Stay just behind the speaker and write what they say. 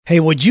Hey,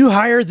 would you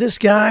hire this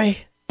guy?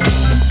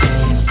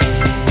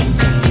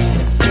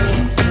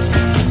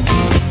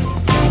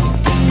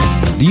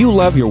 Do you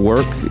love your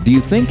work? Do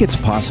you think it's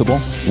possible?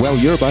 Well,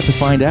 you're about to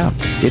find out.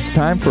 It's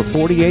time for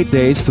 48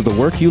 Days to the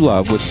Work You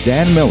Love with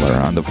Dan Miller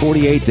on the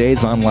 48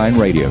 Days Online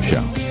Radio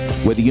Show.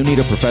 Whether you need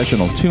a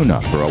professional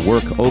tune-up or a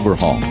work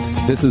overhaul,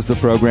 this is the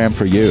program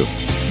for you.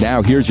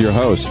 Now, here's your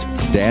host,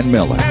 Dan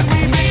Miller.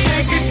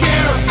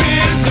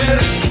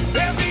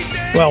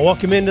 Well,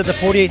 welcome into the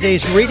 48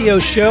 Days Radio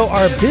Show.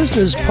 Our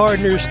business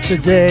partners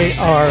today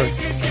are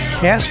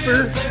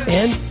Casper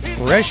and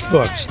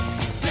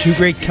FreshBooks. Two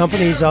great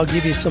companies. I'll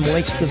give you some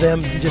links to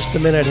them in just a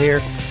minute here.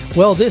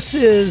 Well, this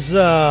is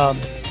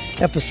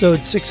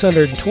episode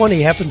 620.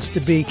 Happens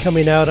to be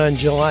coming out on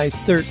July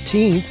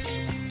 13th.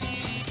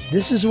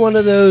 This is one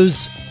of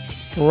those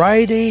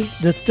Friday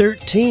the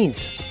 13th.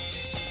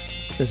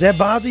 Does that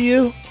bother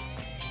you?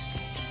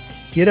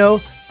 You know,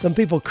 some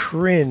people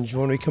cringe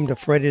when we come to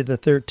Friday the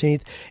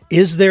 13th.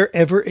 Is there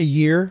ever a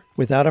year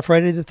without a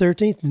Friday the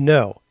 13th?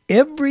 No.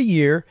 Every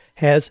year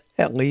has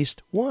at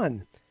least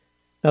one.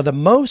 Now, the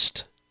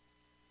most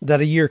that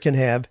a year can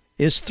have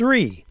is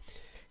 3.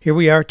 Here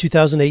we are,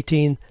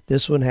 2018.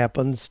 This one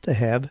happens to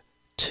have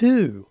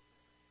 2.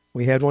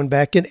 We had one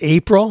back in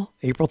April.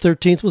 April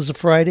 13th was a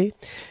Friday.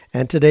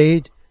 And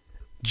today,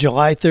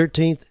 July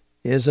 13th,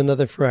 is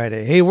another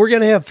Friday. Hey, we're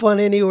going to have fun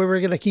anyway. We're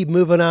going to keep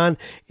moving on.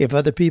 If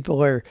other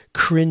people are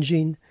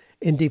cringing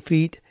in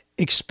defeat,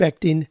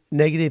 expecting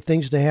negative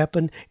things to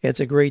happen,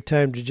 it's a great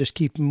time to just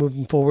keep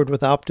moving forward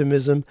with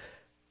optimism,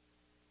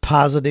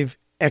 positive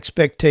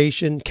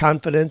expectation,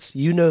 confidence.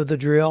 You know the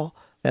drill.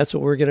 That's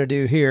what we're going to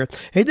do here.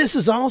 Hey, this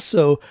is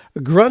also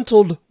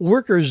Gruntled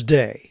Workers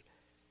Day.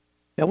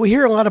 Now, we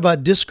hear a lot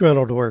about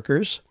disgruntled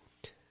workers.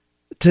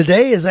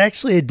 Today is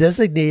actually a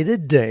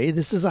designated day.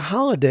 This is a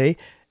holiday,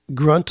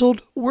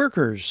 Gruntled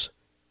Workers.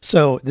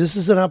 So this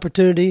is an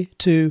opportunity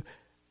to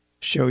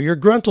show your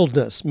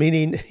gruntledness,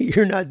 meaning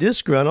you're not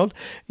disgruntled.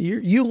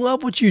 You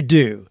love what you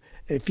do.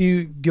 If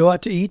you go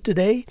out to eat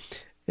today,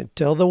 and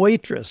tell the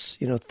waitress,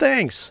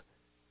 thanks.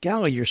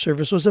 Golly, your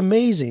service was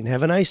amazing.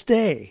 Have a nice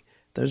day.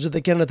 Those are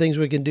the kind of things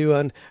we can do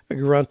on a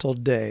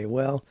Gruntled Day.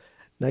 Well,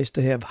 nice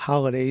to have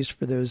holidays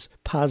for those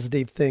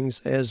positive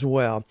things as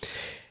well.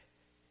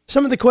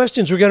 Some of the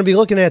questions we're going to be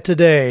looking at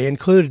today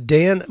include,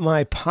 Dan,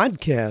 my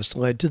podcast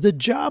led to the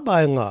job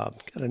I love.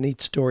 Got a neat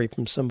story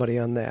from somebody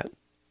on that.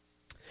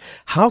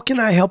 How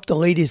can I help the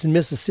ladies in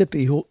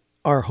Mississippi who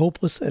are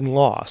hopeless and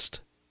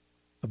lost?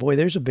 Oh boy,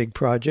 there's a big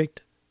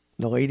project.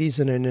 The ladies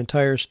in an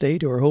entire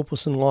state who are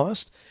hopeless and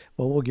lost.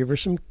 Well, we'll give her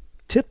some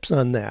tips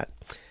on that.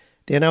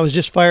 Dan, I was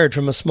just fired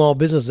from a small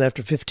business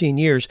after 15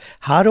 years.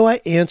 How do I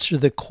answer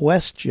the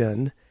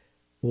question,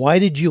 why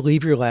did you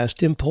leave your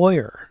last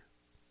employer?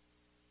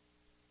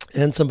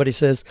 And somebody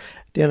says,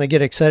 Dan, I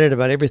get excited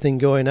about everything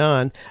going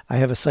on. I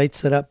have a site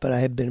set up, but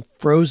I have been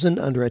frozen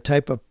under a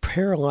type of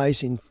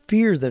paralyzing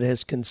fear that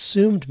has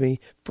consumed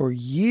me for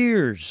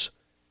years.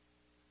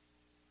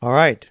 All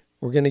right.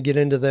 We're going to get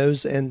into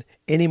those and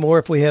any more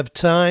if we have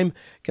time.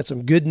 Got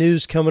some good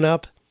news coming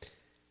up.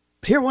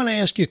 But here I want to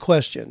ask you a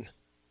question.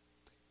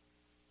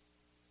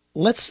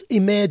 Let's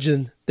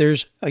imagine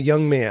there's a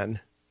young man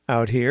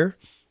out here.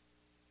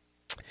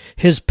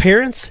 His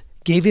parents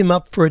gave him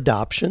up for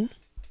adoption.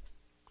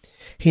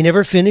 He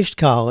never finished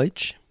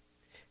college.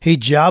 He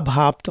job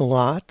hopped a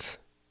lot.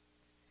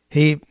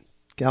 He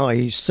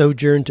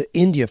sojourned to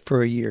India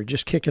for a year,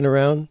 just kicking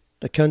around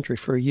the country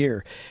for a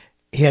year.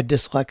 He had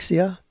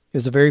dyslexia. He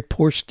was a very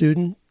poor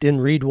student, didn't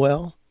read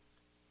well.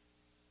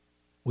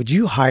 Would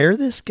you hire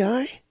this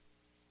guy?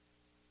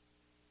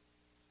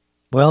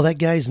 Well, that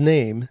guy's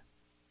name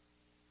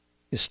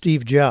is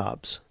Steve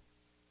Jobs.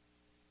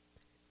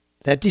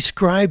 That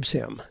describes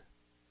him.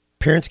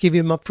 Parents gave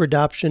him up for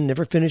adoption,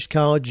 never finished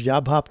college,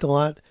 job hopped a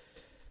lot,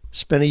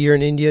 spent a year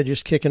in India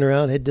just kicking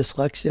around, had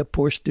dyslexia,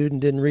 poor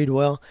student, didn't read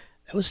well.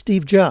 That was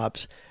Steve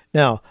Jobs.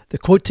 Now, the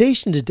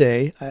quotation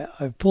today,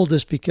 I've pulled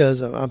this because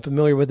I'm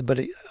familiar with it, but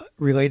it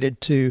related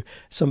to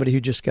somebody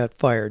who just got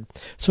fired.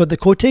 So the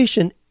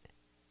quotation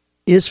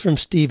is from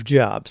Steve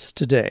Jobs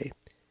today,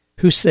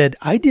 who said,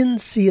 I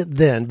didn't see it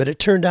then, but it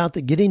turned out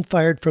that getting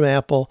fired from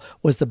Apple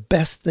was the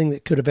best thing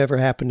that could have ever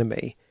happened to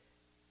me.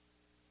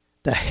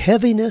 The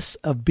heaviness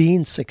of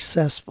being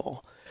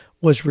successful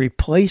was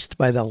replaced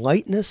by the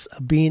lightness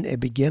of being a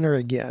beginner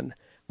again,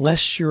 less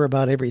sure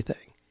about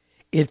everything.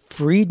 It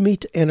freed me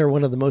to enter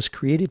one of the most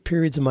creative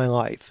periods of my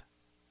life.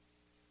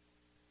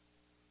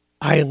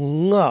 I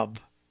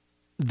love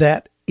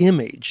that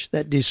image,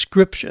 that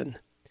description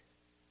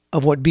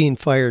of what being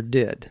fired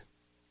did.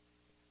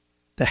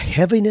 The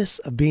heaviness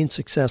of being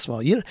successful.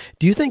 Do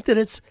you think that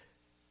it's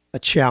a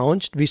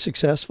challenge to be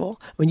successful?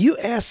 When you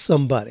ask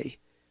somebody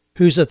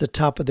who's at the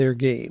top of their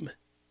game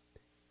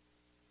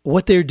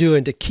what they're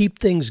doing to keep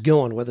things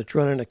going, whether it's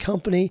running a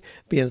company,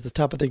 being at the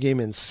top of their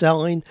game in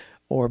selling,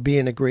 or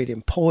being a great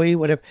employee,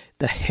 whatever,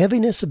 the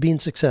heaviness of being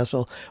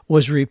successful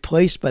was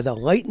replaced by the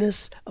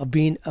lightness of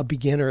being a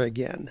beginner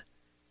again.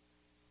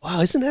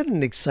 Wow, isn't that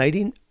an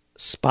exciting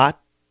spot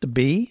to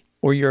be?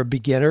 or you're a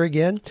beginner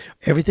again,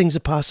 everything's a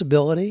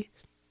possibility.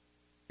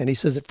 And he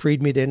says it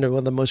freed me to enter one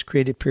of the most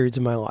creative periods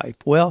of my life.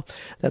 Well,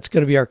 that's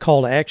going to be our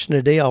call to action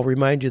today. I'll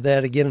remind you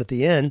that again at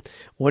the end.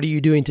 What are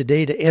you doing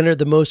today to enter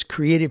the most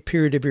creative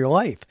period of your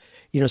life?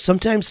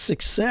 Sometimes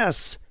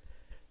success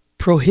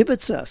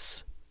prohibits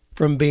us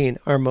from being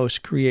our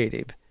most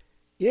creative.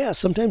 Yeah,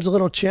 sometimes a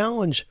little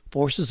challenge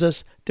forces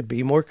us to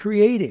be more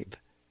creative.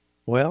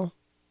 Well,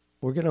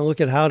 we're going to look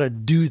at how to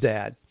do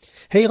that.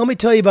 Hey, let me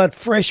tell you about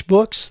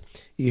FreshBooks.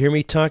 You hear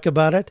me talk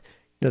about it?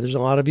 There's a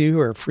lot of you who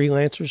are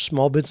freelancers,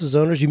 small business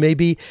owners. You may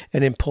be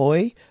an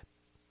employee.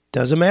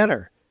 Doesn't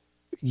matter.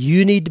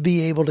 You need to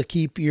be able to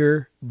keep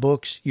your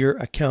books, your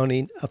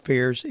accounting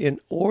affairs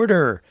in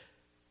order.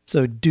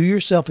 So do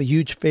yourself a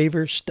huge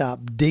favor.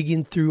 Stop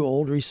digging through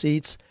old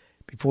receipts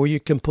before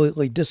you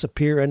completely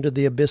disappear under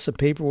the abyss of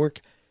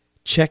paperwork.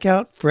 Check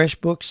out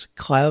FreshBooks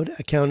cloud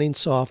accounting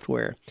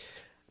software.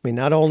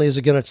 Not only is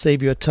it going to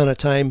save you a ton of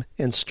time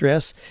and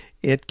stress,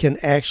 it can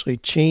actually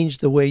change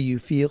the way you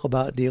feel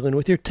about dealing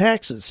with your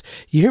taxes.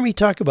 You hear me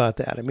talk about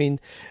that.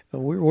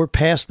 We're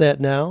past that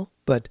now,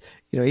 but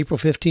April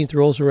 15th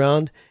rolls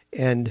around,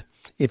 and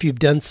if you've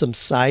done some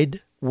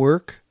side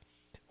work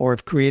or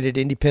have created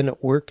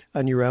independent work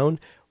on your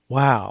own,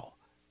 wow,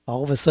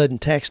 all of a sudden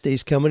tax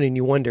day's coming and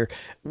you wonder,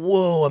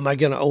 whoa, am I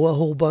going to owe a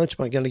whole bunch?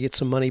 Am I going to get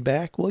some money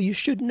back? Well, you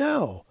should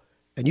know.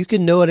 And you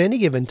can know at any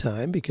given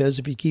time, because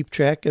if you keep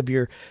track of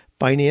your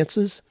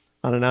finances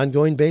on an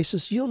ongoing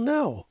basis, you'll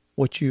know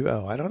what you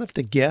owe. I don't have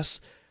to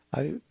guess.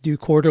 I do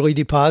quarterly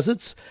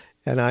deposits,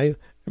 and I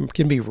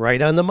can be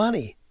right on the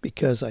money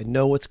because I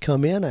know what's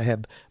come in. I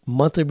have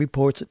monthly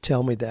reports that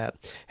tell me that.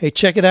 Hey,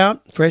 check it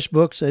out.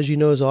 FreshBooks, as you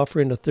know, is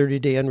offering a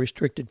 30-day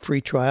unrestricted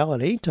free trial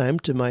at any time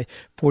to my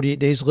 48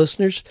 Days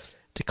listeners.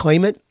 To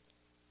claim it,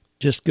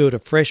 just go to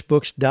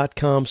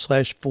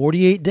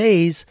freshbooks.com/48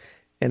 days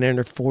and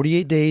enter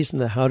 48 days in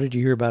the How Did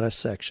You Hear About Us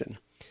section.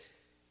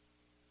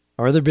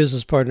 Our other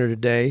business partner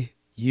today,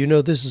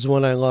 this is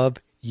one I love.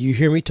 You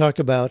hear me talk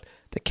about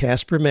the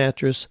Casper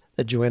mattress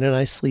that Joanna and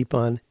I sleep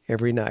on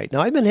every night.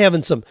 Now, I've been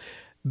having some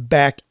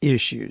back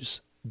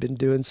issues. Been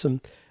doing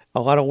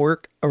a lot of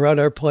work around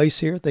our place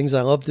here, things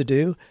I love to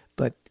do,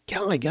 but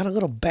I got a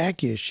little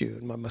back issue.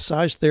 My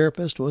massage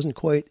therapist wasn't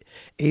quite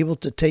able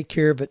to take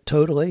care of it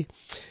totally.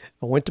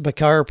 I went to my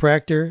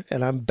chiropractor,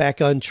 and I'm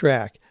back on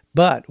track.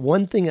 But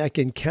one thing I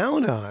can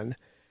count on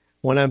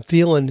when I'm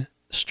feeling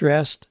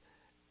stressed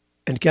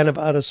and kind of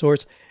out of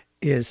sorts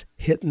is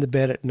hitting the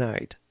bed at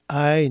night.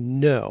 I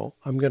know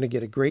I'm going to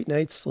get a great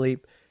night's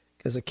sleep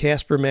because a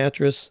Casper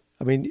mattress,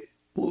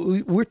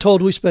 we're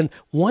told we spend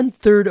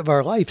 1/3 of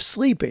our life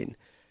sleeping.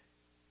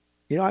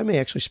 I may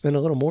actually spend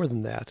a little more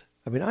than that.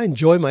 I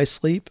enjoy my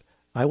sleep.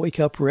 I wake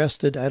up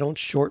rested. I don't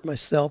short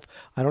myself.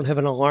 I don't have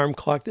an alarm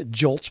clock that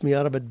jolts me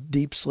out of a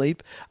deep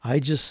sleep. I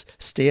just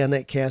stay on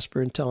that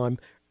Casper until I'm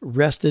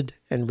rested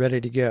and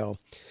ready to go.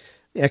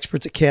 The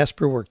experts at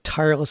Casper work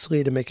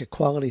tirelessly to make a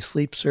quality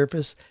sleep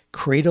surface,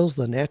 cradles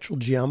the natural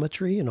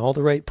geometry in all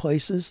the right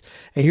places.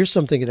 And here's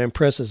something that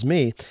impresses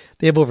me.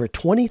 They have over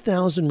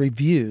 20,000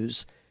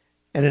 reviews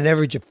and an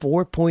average of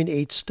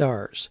 4.8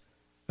 stars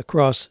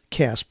across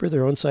Casper,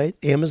 their own site,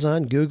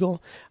 Amazon,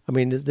 Google.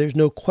 There's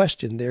no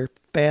question they're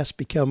fast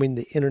becoming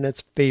the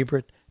internet's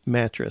favorite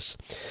mattress.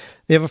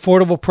 They have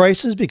affordable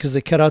prices because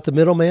they cut out the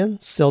middleman,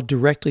 sell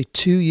directly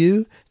to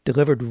you,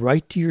 delivered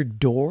right to your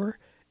door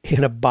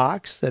in a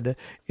box that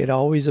it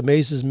always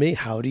amazes me.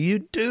 How do you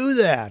do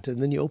that? And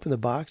then you open the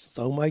box. It's,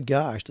 oh my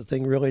gosh, the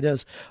thing really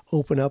does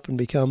open up and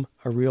become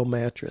a real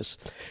mattress.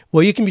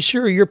 Well, you can be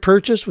sure of your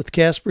purchase with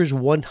Casper's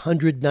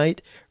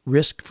 100-night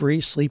risk-free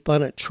sleep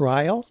on it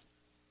trial.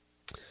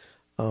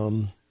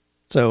 So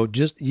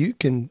you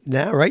can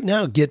right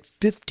now get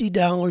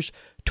 $50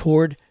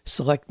 toward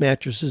select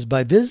mattresses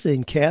by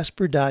visiting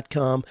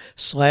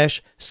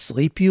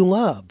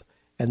casper.com/sleepyoulove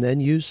and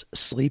then use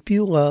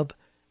sleepyoulove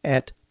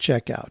at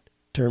checkout.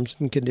 Terms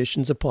and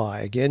conditions apply.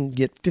 Again,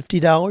 get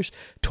 $50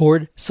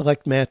 toward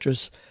select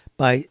mattress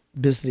by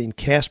visiting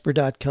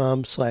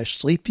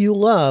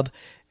casper.com/sleepyoulove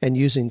and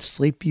using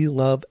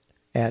sleepyoulove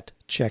at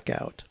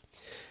checkout.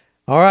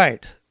 All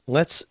right.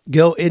 Let's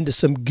go into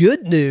some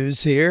good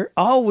news here.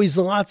 Always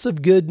lots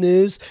of good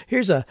news.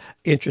 Here's an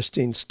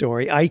interesting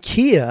story.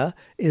 IKEA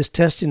is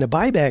testing a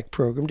buyback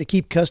program to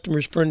keep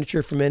customers'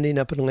 furniture from ending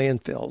up in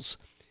landfills.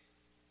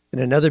 In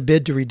another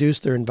bid to reduce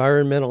their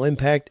environmental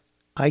impact,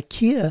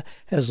 IKEA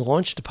has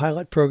launched a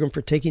pilot program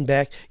for taking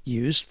back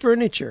used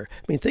furniture.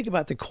 Think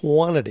about the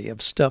quantity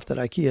of stuff that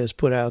IKEA has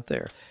put out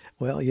there.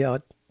 Well, yeah,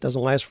 it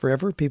doesn't last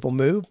forever. People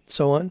move,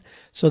 so on.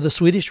 So the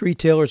Swedish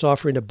retailer is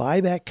offering to buy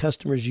back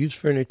customers' used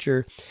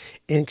furniture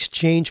in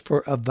exchange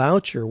for a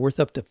voucher worth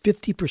up to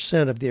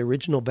 50% of the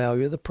original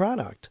value of the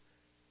product.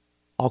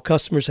 All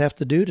customers have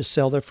to do to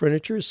sell their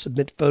furniture is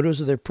submit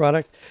photos of their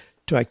product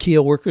to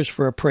IKEA workers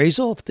for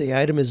appraisal. If the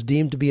item is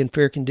deemed to be in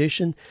fair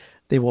condition,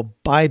 they will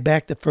buy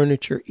back the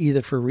furniture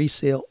either for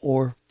resale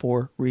or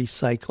for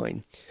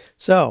recycling.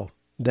 So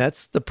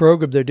that's the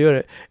program they're doing.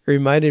 It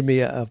reminded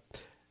me of,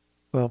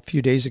 a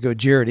few days ago,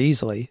 Jared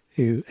Easley,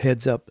 who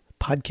heads up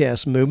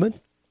Podcast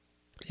Movement.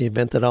 the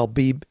event that I'll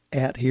be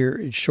at here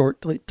in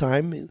short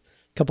time, a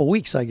couple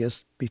weeks, I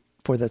guess,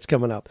 before that's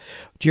coming up.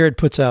 Jared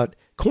puts out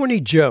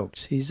corny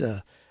jokes. He's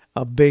a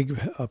big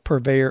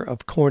purveyor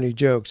of corny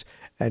jokes.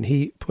 And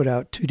he put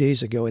out 2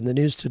 days ago in the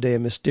news today, a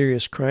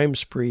mysterious crime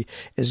spree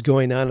is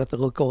going on at the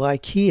local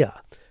IKEA.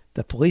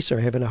 The police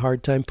are having a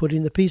hard time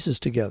putting the pieces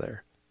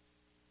together.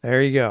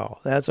 There you go.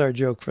 That's our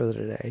joke for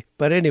today.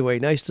 But anyway,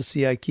 nice to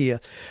see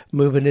IKEA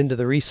moving into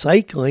the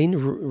recycling,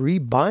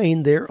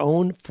 rebuying their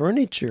own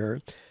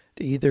furniture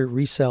to either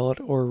resell it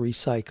or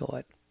recycle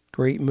it.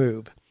 Great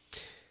move.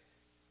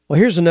 Well,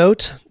 here's a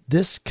note.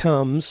 This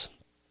comes...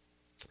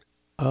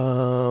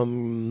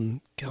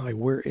 God,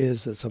 where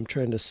is this? I'm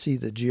trying to see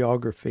the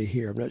geography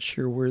here. I'm not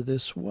sure where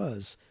this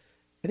was.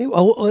 Anyway,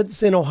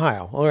 it's in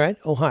Ohio. All right,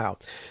 Ohio.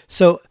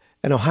 So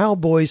an Ohio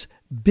boy's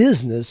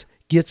business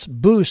gets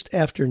boost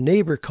after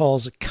neighbor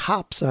calls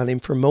cops on him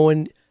for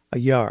mowing a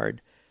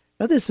yard.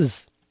 Now this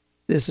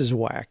is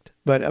whacked,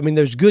 but I mean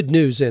there's good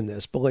news in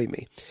this, believe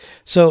me.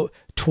 So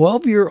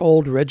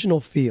 12-year-old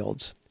Reginald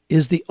Fields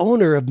is the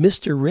owner of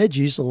Mr.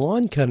 Reggie's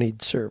lawn cutting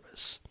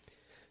service.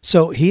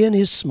 So he and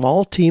his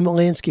small team of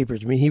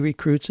landscapers, I mean, he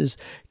recruits his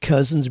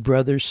cousins,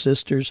 brothers,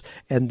 sisters,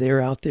 and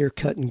they're out there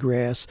cutting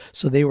grass.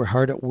 So they were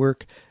hard at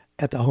work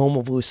at the home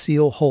of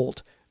Lucille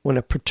Holt when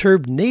a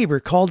perturbed neighbor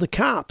called the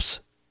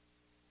cops.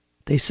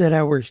 They said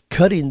I were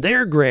cutting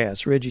their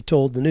grass, Reggie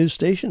told the news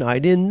station. I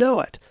didn't know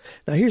it.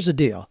 Now, here's the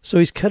deal. So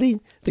he's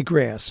cutting the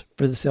grass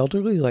for this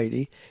elderly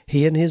lady.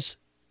 He and his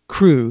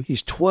crew,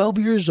 he's 12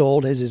 years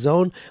old, has his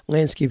own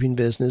landscaping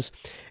business,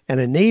 and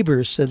a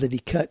neighbor said that he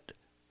cut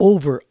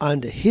over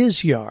onto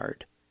his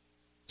yard,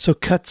 so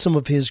cut some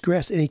of his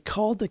grass, and he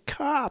called the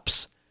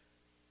cops,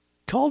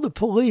 called the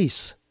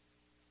police.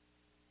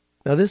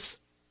 Now this,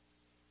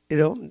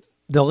 the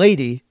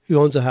lady who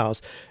owns the house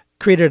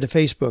created a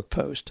Facebook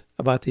post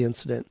about the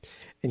incident,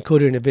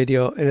 including a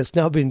video, and it's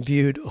now been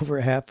viewed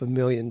over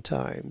 500,000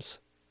 times.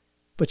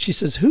 But she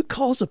says, who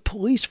calls the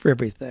police for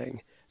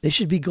everything? They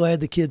should be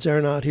glad the kids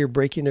aren't out here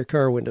breaking their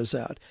car windows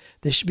out.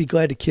 They should be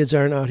glad the kids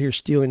aren't out here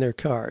stealing their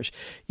cars.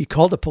 You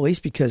call the police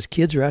because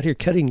kids are out here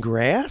cutting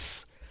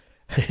grass?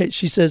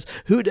 She says,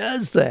 who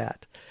does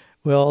that?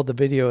 Well, the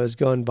video has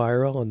gone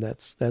viral, and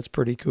that's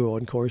pretty cool.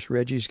 And of course,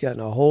 Reggie's gotten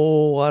a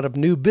whole lot of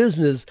new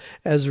business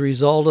as a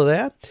result of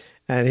that.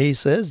 And he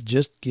says,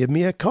 just give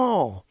me a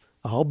call.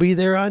 I'll be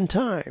there on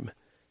time.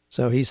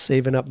 So he's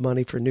saving up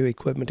money for new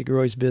equipment to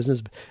grow his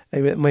business.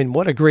 I mean,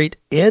 what a great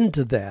end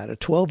to that, a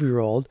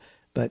 12-year-old.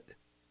 But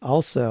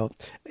also,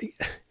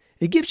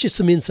 it gives you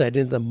some insight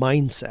into the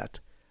mindset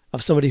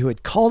of somebody who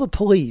had called the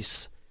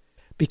police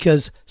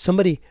because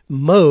somebody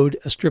mowed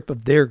a strip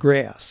of their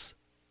grass.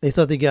 They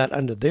thought they got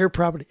under their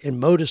property and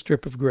mowed a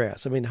strip of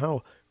grass. I mean,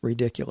 how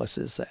ridiculous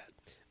is that?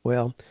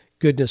 Well,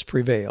 goodness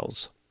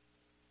prevails.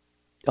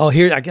 Oh,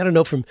 here, I got a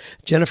note from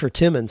Jennifer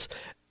Timmons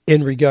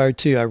in regard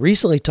to, I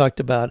recently talked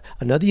about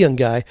another young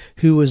guy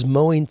who was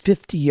mowing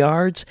 50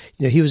 yards.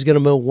 He was going to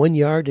mow 1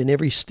 yard in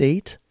every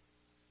state.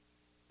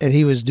 And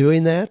he was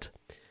doing that.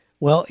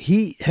 Well,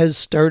 he has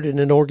started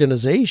an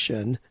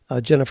organization,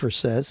 Jennifer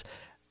says.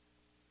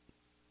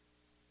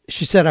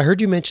 She said, I heard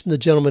you mention the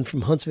gentleman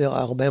from Huntsville,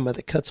 Alabama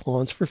that cuts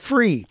lawns for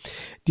free.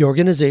 The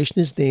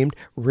organization is named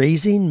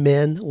Raising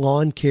Men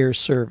Lawn Care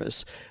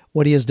Service.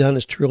 What he has done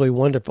is truly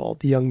wonderful.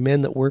 The young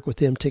men that work with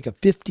him take a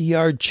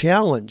 50-yard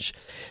challenge.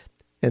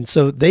 And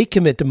so they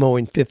commit to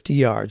mowing 50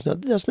 yards. Now,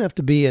 it doesn't have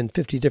to be in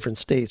 50 different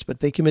states,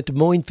 but they commit to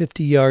mowing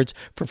 50 yards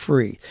for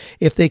free.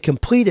 If they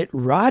complete it,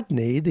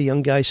 Rodney, the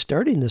young guy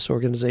starting this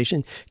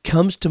organization,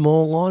 comes to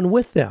mow a lawn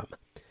with them.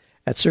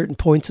 At certain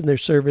points in their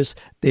service,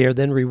 they are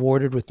then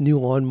rewarded with new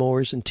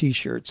lawnmowers and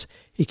T-shirts.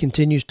 He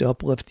continues to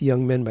uplift the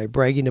young men by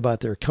bragging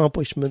about their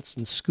accomplishments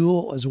in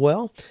school as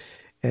well.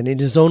 And in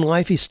his own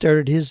life, he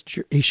shared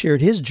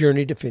his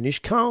journey to finish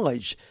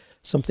college.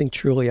 Something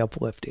truly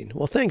uplifting.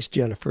 Well, thanks,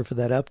 Jennifer, for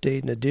that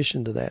update in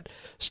addition to that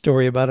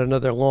story about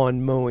another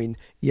lawn mowing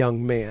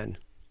young man.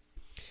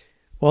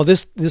 Well,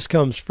 this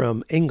comes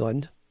from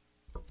England.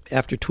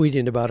 After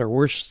tweeting about her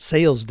worst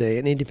sales day,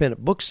 an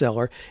independent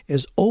bookseller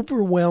is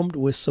overwhelmed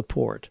with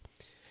support.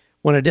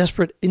 When a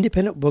desperate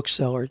independent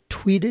bookseller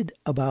tweeted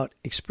about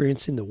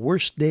experiencing the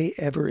worst day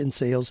ever in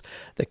sales,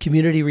 the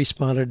community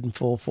responded in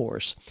full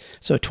force.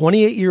 So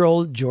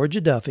 28-year-old Georgia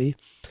Duffy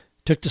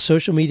took to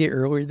social media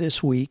earlier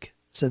this week,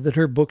 said that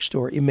her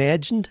bookstore,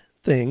 Imagined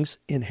Things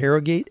in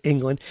Harrogate,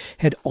 England,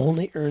 had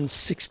only earned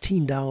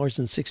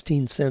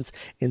 $16.16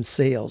 in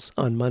sales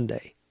on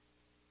Monday.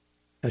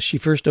 As she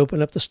first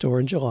opened up the store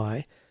in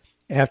July,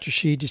 after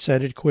she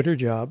decided to quit her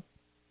job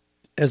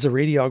as a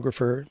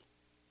radiographer,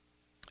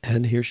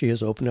 and here she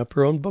has opened up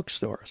her own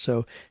bookstore.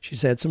 So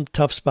she's had some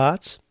tough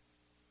spots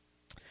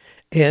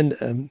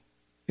and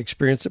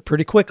experienced it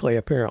pretty quickly,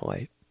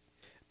 apparently.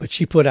 But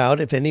she put out,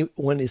 if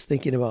anyone is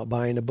thinking about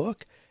buying a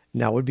book,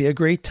 now would be a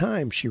great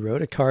time. She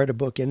wrote, a card, a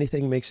book,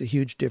 anything makes a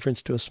huge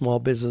difference to a small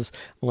business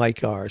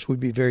like ours. We'd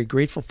be very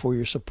grateful for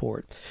your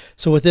support.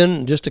 So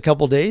within just a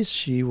couple days,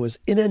 she was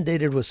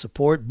inundated with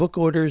support. Book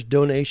orders,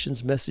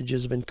 donations,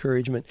 messages of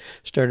encouragement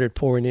started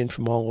pouring in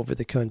from all over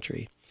the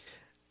country.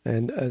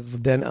 And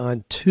then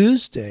on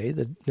Tuesday,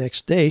 the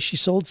next day, she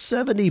sold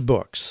 70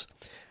 books,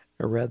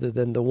 rather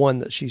than the one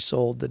that she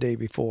sold the day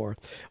before.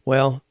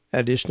 Well,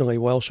 additionally,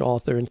 Welsh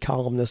author and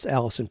columnist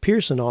Allison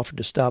Pearson offered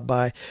to stop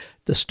by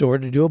the store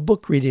to do a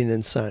book reading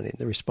and signing.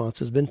 The response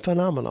has been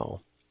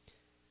phenomenal.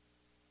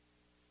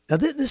 Now,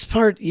 this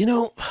part,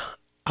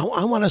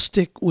 I want to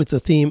stick with the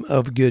theme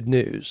of good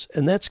news,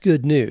 and that's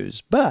good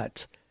news.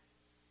 But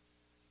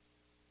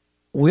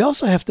we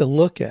also have to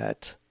look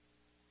at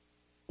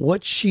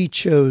what she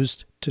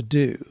chose to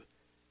do,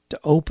 to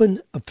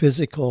open a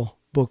physical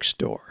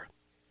bookstore.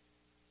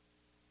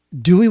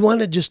 Do we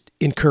want to just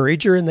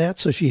encourage her in that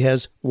so she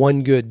has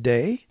one good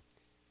day?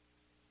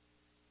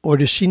 Or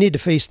does she need to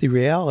face the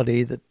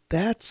reality that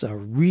that's a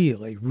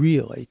really,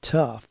 really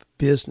tough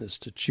business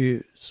to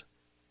choose?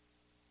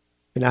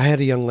 And I had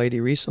a young lady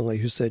recently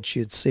who said she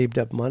had saved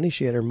up money.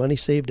 She had her money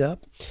saved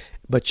up,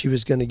 but she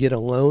was going to get a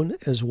loan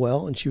as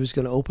well, and she was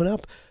going to open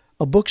up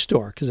a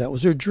bookstore because that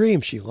was her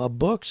dream. She loved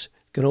books,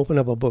 going to open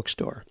up a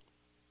bookstore.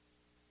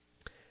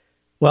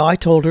 Well, I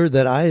told her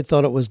that I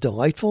thought it was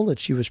delightful that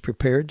she was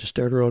prepared to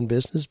start her own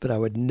business, but I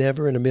would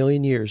never in a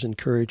million years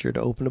encourage her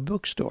to open a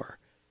bookstore.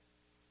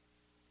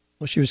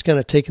 Well, she was kind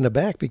of taken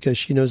aback because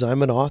she knows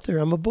I'm an author.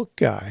 I'm a book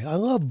guy. I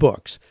love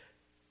books.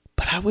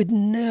 But I would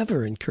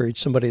never encourage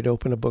somebody to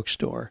open a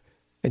bookstore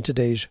in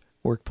today's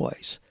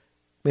workplace.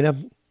 I mean,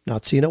 I'm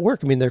not seeing it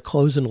work. I mean, they're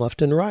closing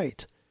left and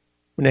right.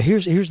 Now,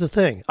 here's the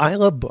thing. I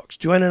love books.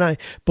 Joanne and I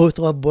both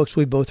love books.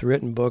 We've both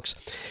written books.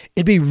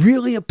 It'd be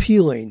really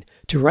appealing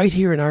to right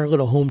here in our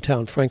little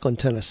hometown, Franklin,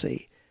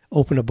 Tennessee,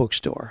 open a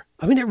bookstore.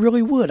 I mean, it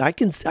really would. I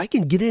can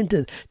get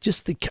into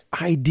just the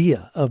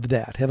idea of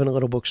that, having a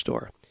little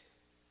bookstore.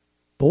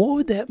 But what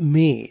would that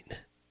mean?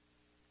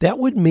 That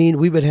would mean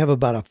we would have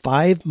about a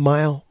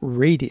 5-mile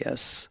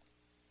radius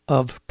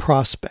of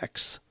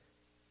prospects,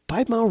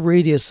 5-mile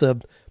radius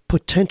of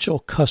potential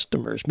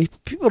customers.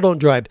 People don't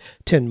drive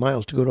 10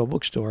 miles to go to a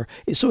bookstore,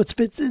 so it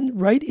fits in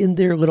right in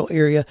their little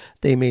area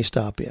they may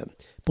stop in.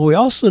 But we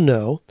also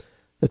know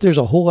that there's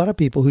a whole lot of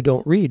people who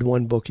don't read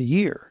one book a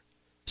year.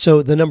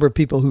 So the number of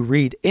people who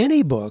read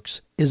any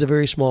books is a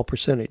very small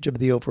percentage of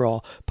the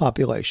overall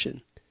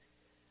population.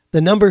 The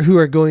number who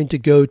are going to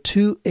go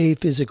to a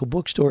physical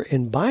bookstore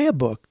and buy a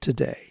book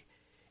today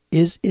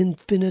is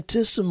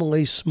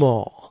infinitesimally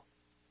small.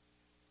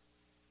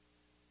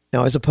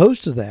 Now, as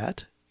opposed to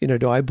that,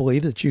 do I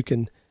believe that you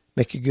can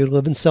make a good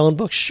living selling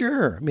books?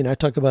 Sure. I mean, I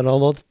talk about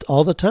it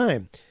all the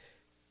time.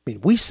 I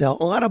mean, we sell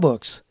a lot of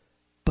books,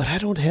 but I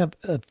don't have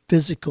a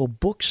physical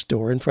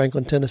bookstore in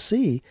Franklin,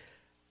 Tennessee.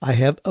 I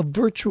have a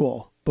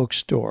virtual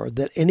bookstore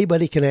that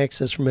anybody can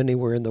access from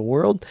anywhere in the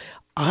world.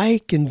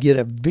 I can get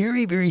a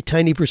very, very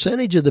tiny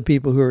percentage of the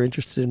people who are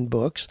interested in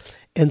books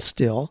and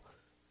still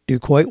do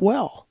quite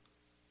well.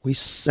 We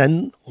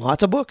send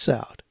lots of books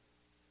out.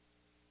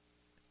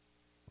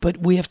 But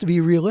we have to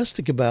be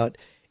realistic about,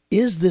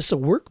 is this a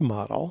work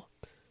model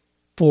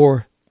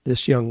for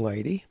this young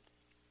lady,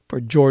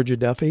 for Georgia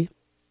Duffy,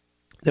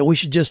 that we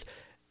should just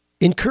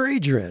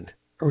encourage her in?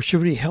 Or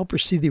should we help her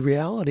see the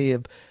reality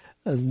of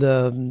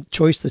the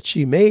choice that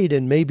she made,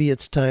 and maybe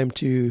it's time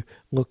to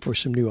look for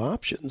some new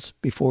options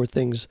before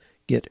things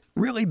get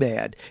really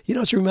bad?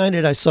 It's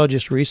reminded I saw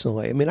just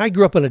recently. I mean, I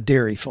grew up on a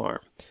dairy farm.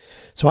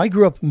 So I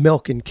grew up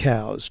milking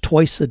cows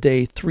twice a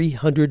day,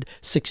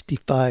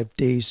 365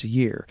 days a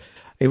year.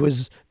 It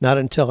was not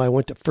until I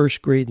went to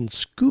first grade in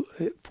school,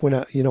 when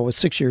I was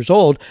 6 years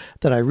old,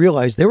 that I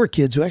realized there were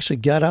kids who actually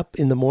got up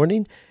in the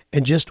morning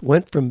and just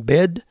went from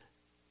bed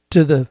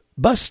to the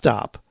bus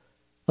stop.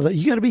 I thought,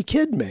 you got to be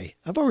kidding me.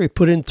 I've already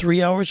put in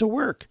 3 hours of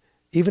work,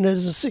 even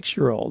as a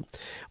 6-year-old.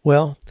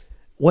 Well,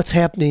 what's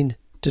happening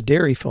to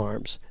dairy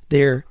farms?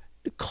 They're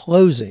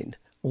closing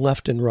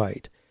left and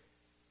right.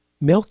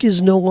 Milk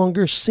is no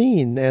longer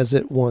seen as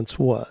it once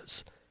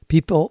was.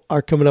 People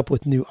are coming up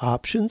with new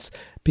options.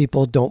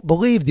 People don't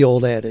believe the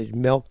old adage,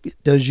 milk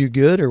does you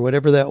good, or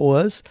whatever that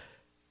was. I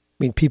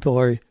mean, people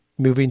are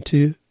moving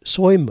to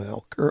soy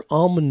milk or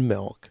almond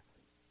milk.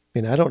 I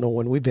mean, I don't know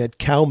when we've had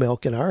cow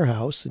milk in our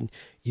house in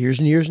years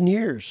and years and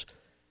years.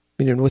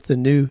 I mean, and with the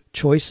new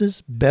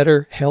choices,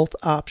 better health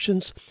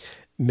options,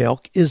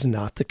 milk is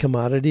not the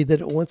commodity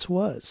that it once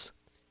was.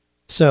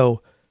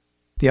 So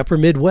the upper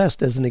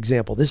Midwest, as an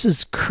example, this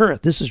is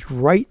current. This is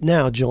right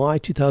now, July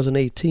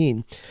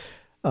 2018.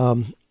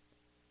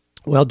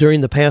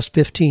 During the past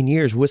 15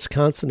 years,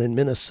 Wisconsin and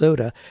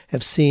Minnesota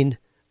have seen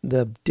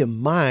the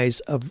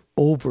demise of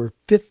over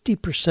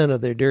 50%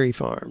 of their dairy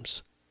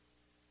farms.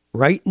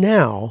 Right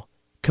now,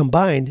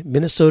 combined,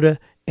 Minnesota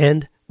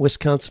and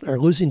Wisconsin are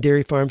losing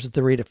dairy farms at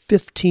the rate of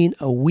 15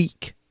 a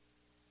week.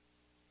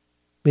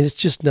 I mean, it's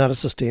just not a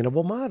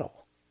sustainable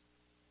model.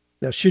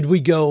 Now, should we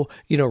go,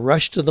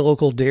 rush to the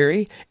local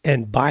dairy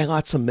and buy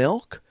lots of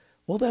milk?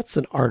 Well, that's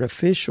an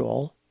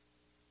artificial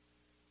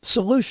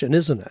solution,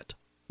 isn't it?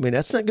 I mean,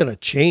 that's not going to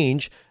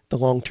change the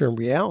long-term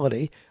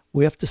reality.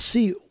 We have to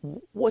see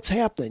what's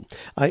happening.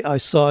 I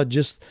saw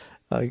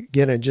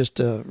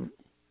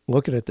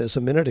looking at this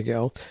a minute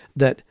ago,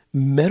 that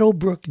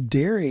Meadowbrook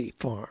Dairy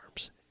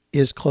Farms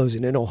is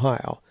closing in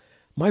Ohio.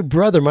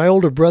 My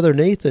older brother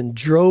Nathan,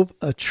 drove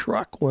a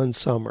truck one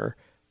summer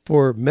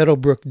for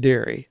Meadowbrook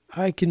Dairy.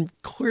 I can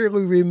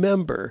clearly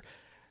remember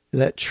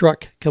that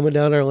truck coming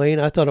down our lane.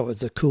 I thought it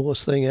was the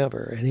coolest thing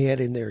ever. And he had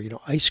in there,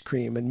 ice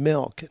cream and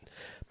milk and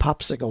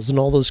popsicles and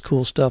all those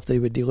cool stuff they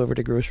would deliver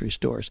to grocery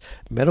stores.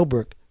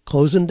 Meadowbrook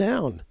closing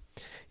down.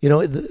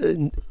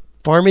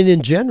 Farming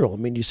in general. I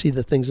mean, you see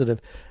the things that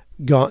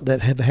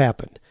have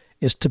happened.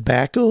 Is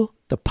tobacco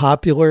the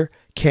popular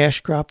cash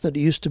crop that it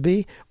used to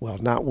be? Well,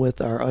 not with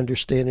our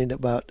understanding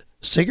about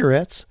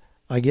cigarettes.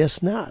 I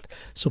guess not.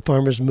 So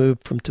farmers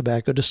moved from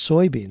tobacco to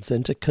soybeans,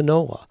 then to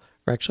canola,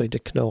 or actually to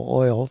canola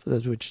oil,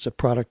 which is a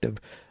product of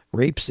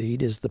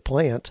rapeseed, is the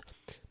plant.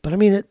 But I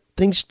mean,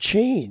 things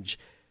change.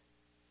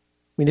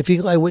 I mean, if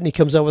Eli Whitney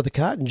comes out with a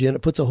cotton gin,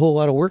 it puts a whole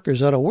lot of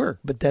workers out of work.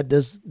 But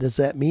does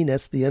that mean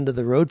that's the end of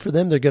the road for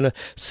them? They're going to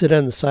sit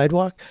on the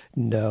sidewalk?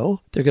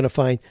 No, they're going to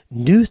find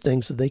new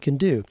things that they can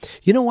do.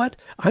 You know what?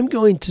 I'm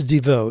going to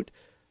devote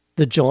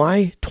the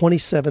July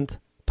 27th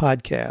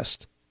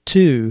podcast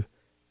to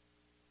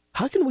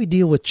how can we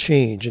deal with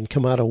change and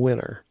come out a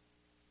winner?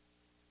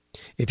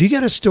 If you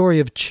got a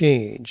story of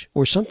change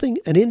where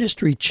an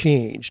industry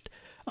changed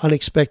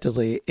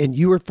unexpectedly and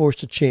you were forced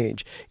to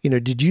change,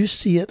 did you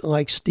see it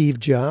like Steve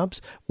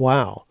Jobs?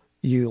 Wow,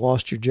 you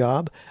lost your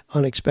job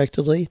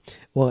unexpectedly.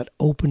 Well, it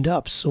opened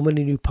up so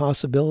many new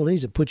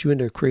possibilities. It put you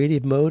into a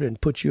creative mode and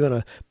put you on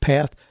a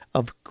path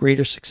of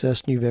greater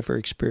success than you've ever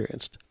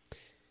experienced.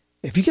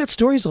 If you got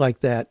stories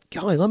like that,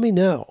 golly, let me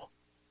know.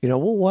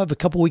 We'll have a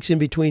couple weeks in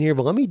between here,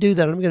 but let me do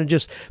that. I'm going to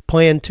just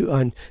plan to,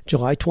 on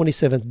July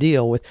 27th,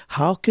 deal with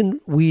how can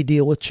we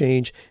deal with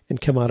change and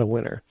come out a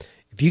winner.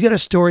 If you got a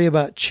story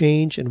about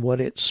change and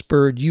what it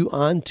spurred you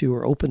on to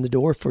or opened the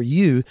door for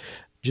you,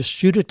 just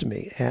shoot it to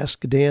me. Ask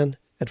Dan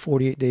at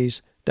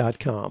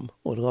 48days.com.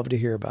 Would love to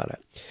hear about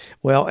it.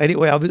 Well,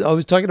 anyway, I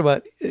was talking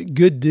about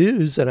good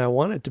news, and I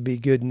want it to be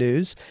good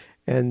news.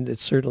 And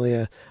it's certainly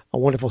a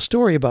wonderful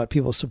story about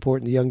people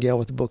supporting the young gal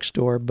with the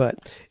bookstore.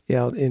 But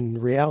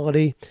in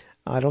reality,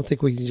 I don't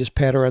think we can just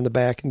pat her on the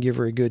back and give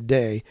her a good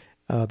day.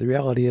 The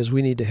reality is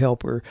we need to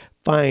help her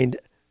find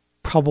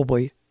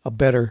probably a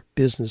better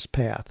business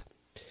path.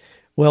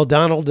 Well,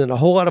 Donald and a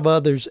whole lot of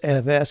others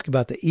have asked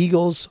about the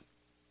Eagles.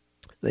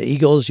 The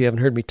Eagles, you haven't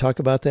heard me talk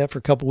about that for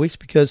a couple of weeks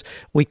because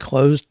we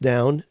closed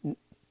to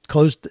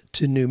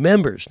new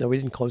members. No, we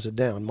didn't close it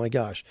down, my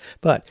gosh.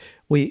 But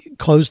we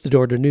closed the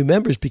door to new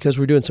members because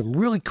we're doing some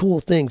really cool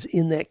things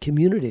in that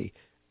community,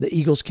 the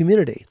Eagles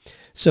community.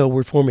 So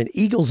we're forming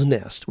Eagles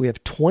Nest. We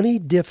have 20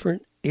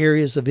 different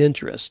areas of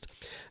interest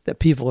that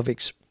people have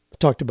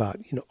talked about,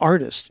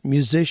 artists,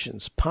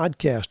 musicians,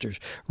 podcasters,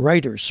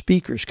 writers,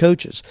 speakers,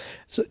 coaches.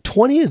 So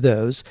 20 of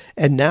those,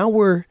 and now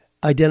we're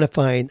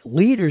identifying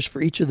leaders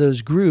for each of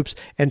those groups.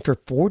 And for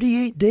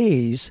 48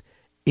 days,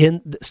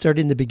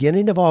 starting the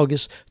beginning of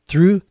August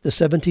through the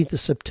 17th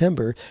of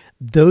September,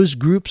 those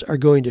groups are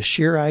going to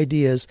share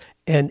ideas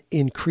and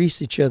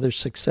increase each other's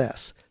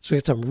success. So we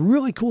got some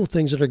really cool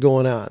things that are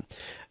going on.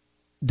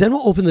 Then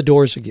we'll open the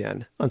doors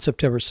again on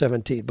September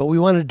 17th. But we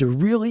wanted to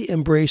really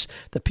embrace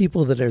the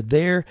people that are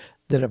there,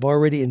 that have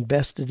already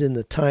invested in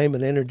the time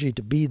and energy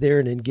to be there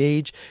and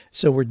engage.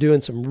 So we're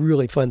doing some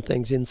really fun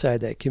things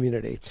inside that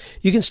community.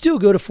 You can still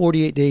go to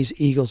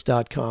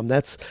 48dayseagles.com.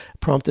 That's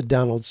prompted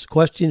Donald's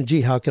question.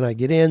 Gee, how can I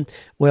get in?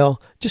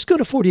 Well, just go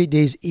to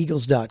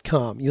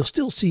 48dayseagles.com. You'll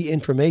still see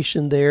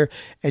information there,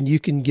 and you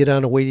can get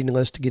on a waiting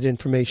list to get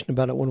information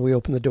about it when we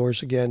open the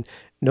doors again.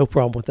 No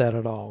problem with that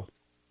at all.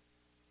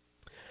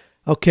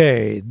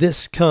 Okay,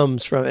 this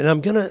comes from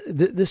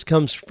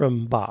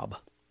Bob.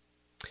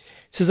 It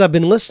says, I've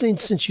been listening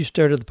since you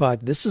started the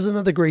podcast. This is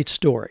another great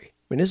story.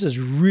 I mean, this is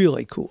a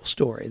really cool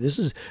story. This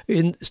is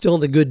still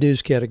in the good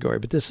news category,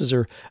 but this is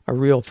a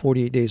real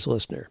 48 Days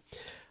listener.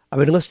 I've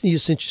been listening to you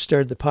since you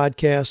started the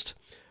podcast.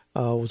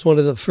 Was one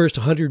of the first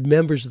 100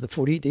 members of the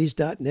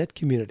 48days.net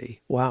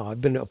community. Wow,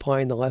 I've been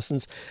applying the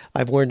lessons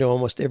I've learned to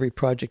almost every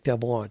project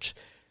I've launched.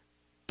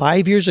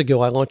 5 years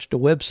ago, I launched a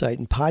website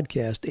and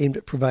podcast aimed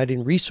at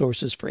providing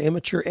resources for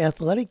amateur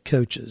athletic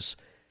coaches.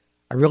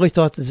 I really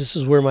thought that this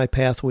is where my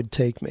path would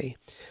take me.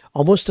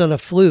 Almost on a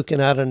fluke and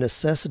out of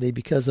necessity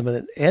because of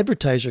an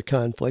advertiser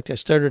conflict, I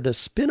started a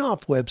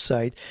spin-off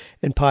website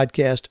and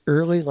podcast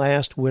early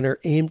last winter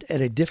aimed at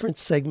a different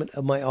segment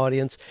of my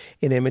audience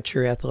in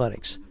amateur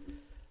athletics.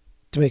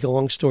 To make a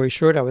long story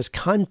short, I was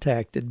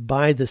contacted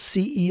by the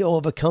CEO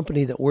of a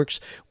company that works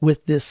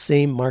with this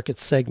same market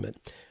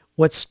segment.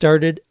 What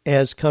started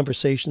as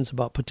conversations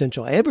about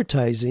potential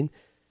advertising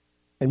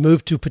and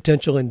moved to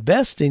potential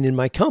investing in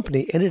my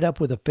company ended up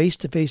with a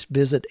face-to-face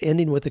visit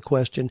ending with the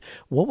question,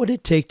 what would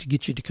it take to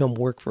get you to come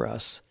work for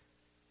us?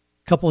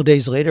 A couple of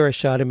days later, I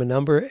shot him a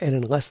number, and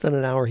in less than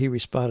an hour, he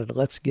responded,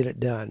 let's get it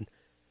done.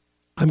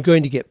 I'm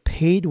going to get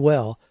paid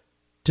well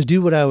to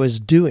do what I was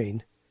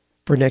doing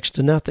for next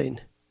to nothing.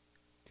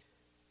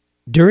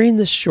 During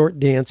this short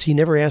dance, he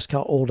never asked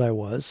how old I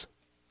was.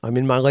 I'm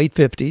in my late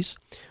 50s,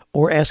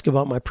 or asked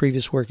about my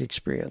previous work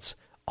experience.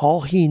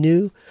 All he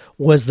knew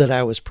was that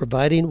I was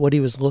providing what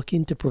he was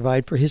looking to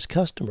provide for his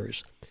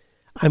customers.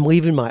 I'm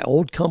leaving my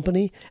old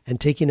company and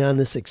taking on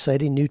this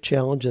exciting new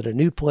challenge at a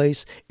new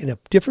place in a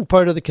different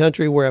part of the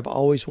country where I've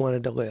always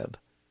wanted to live.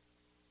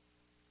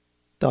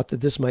 Thought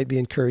that this might be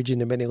encouraging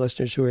to many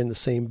listeners who are in the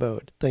same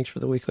boat. Thanks for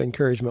the weekly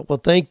encouragement.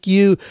 Well, thank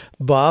you,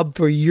 Bob,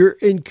 for your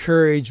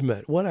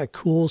encouragement. What a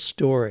cool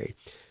story.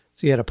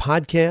 So you had a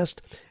podcast,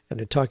 and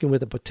then talking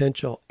with a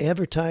potential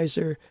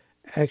advertiser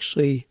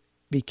actually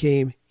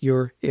became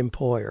your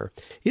employer.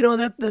 You know,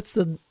 that's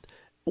the...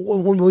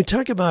 When we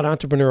talk about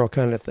entrepreneurial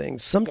kind of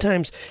things,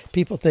 sometimes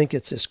people think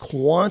it's this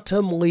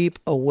quantum leap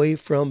away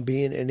from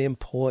being an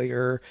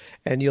employer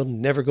and you'll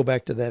never go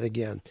back to that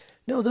again.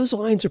 No, those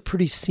lines are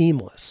pretty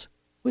seamless.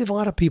 We have a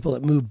lot of people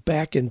that move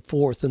back and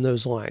forth in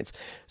those lines.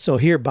 So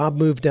here, Bob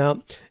moved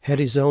out, had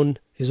his own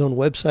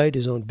website,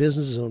 his own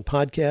business, his own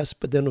podcast,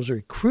 but then was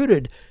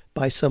recruited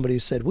by somebody who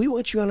said, "We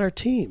want you on our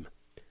team."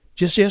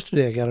 Just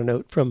yesterday, I got a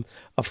note from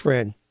a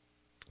friend,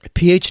 a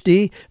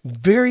PhD,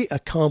 very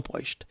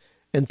accomplished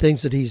in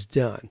things that he's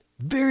done.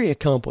 Very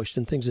accomplished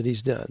in things that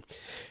he's done.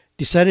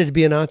 Decided to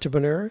be an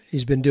entrepreneur.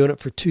 He's been doing it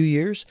for 2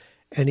 years,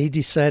 and he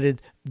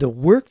decided the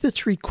work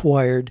that's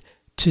required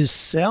to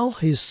sell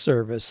his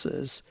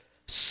services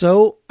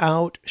so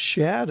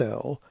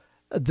outshadow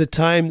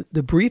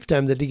the brief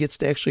time that he gets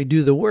to actually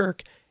do the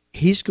work,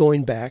 he's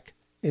going back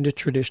into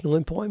traditional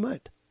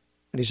employment.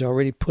 And he's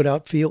already put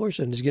out feelers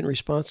and he's getting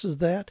responses to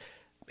that.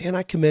 Man,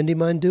 I commend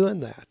him on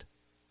doing that.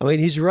 I mean,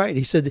 he's right.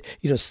 He said,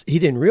 he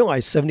didn't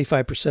realize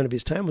 75% of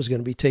his time was going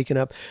to be taken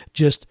up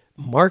just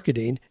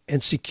marketing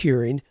and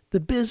securing the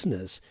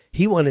business.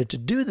 He wanted to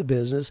do the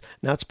business,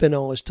 not spend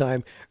all his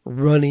time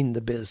running the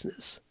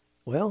business.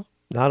 Well,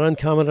 not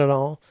uncommon at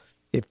all.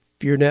 If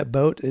you're in that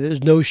boat,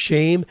 there's no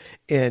shame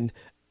in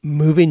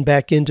moving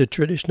back into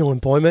traditional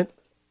employment.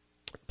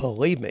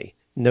 Believe me,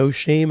 no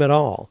shame at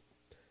all.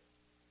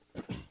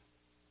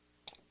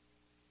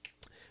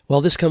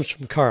 Well, this comes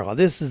from Carla.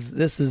 This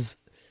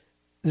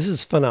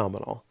is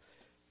phenomenal.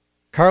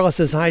 Carla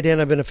says, "Hi, Dan.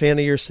 I've been a fan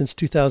of yours since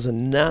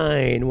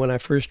 2009 when I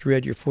first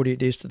read your 48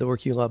 Days to the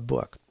Work You Love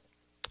book.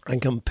 I'm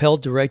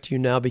compelled to write to you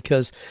now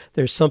because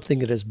there's something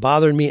that has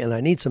bothered me and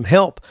I need some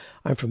help.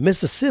 I'm from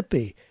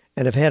Mississippi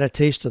and have had a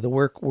taste of the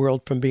work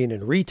world from being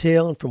in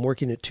retail and from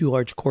working at 2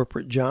 large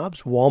corporate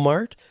jobs,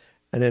 Walmart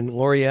and then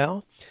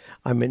L'Oreal.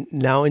 I'm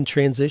now in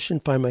transition,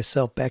 find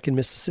myself back in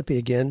Mississippi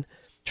again,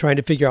 trying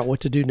to figure out what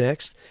to do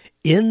next.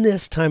 In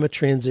this time of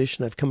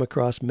transition, I've come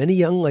across many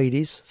young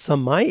ladies,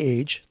 some my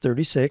age,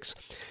 36,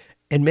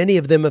 and many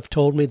of them have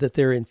told me that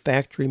they're in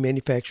factory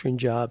manufacturing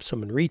jobs,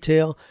 some in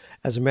retail.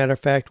 As a matter of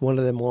fact, one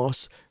of them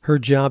lost her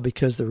job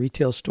because the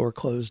retail store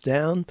closed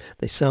down.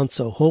 They sound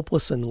so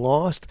hopeless and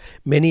lost.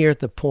 Many are at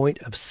the point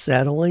of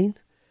settling.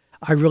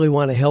 I really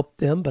want to help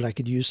them, but I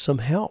could use some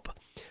help.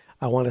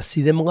 I want to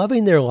see them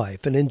loving their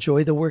life and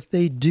enjoy the work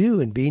they do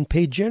and being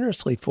paid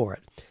generously for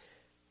it.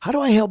 How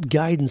do I help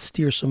guide and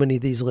steer so many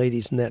of these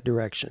ladies in that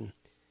direction?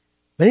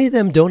 Many of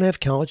them don't have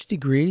college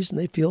degrees and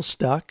they feel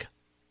stuck.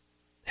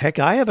 Heck,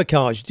 I have a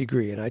college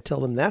degree and I tell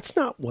them that's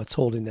not what's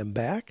holding them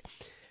back.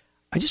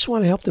 I just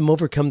want to help them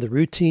overcome the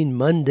routine,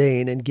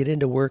 mundane, and get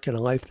into work and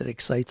a life that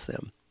excites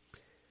them.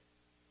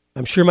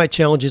 I'm sure my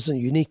challenge isn't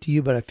unique to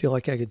you, but I feel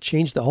like I could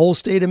change the whole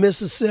state of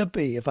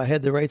Mississippi if I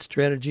had the right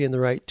strategy and the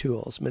right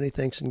tools. Many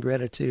thanks and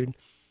gratitude,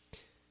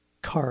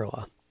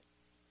 Carla.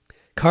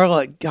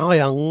 Carla, golly,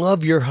 I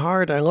love your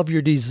heart. I love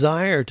your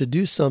desire to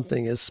do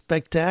something as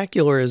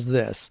spectacular as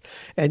this.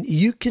 And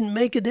you can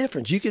make a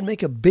difference. You can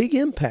make a big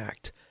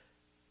impact.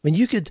 I mean,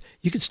 you could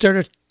start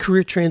a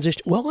career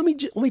transition. Well, let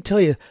me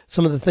tell you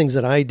some of the things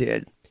that I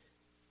did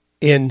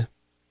in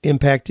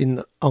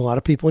impacting a lot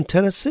of people in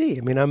Tennessee.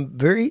 I mean, I'm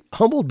very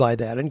humbled by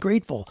that and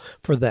grateful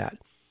for that.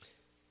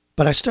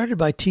 But I started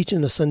by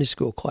teaching a Sunday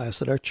school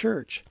class at our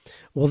church.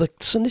 Well, the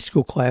Sunday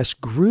school class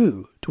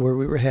grew to where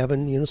we were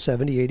having,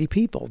 70, 80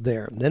 people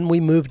there. And then we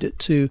moved it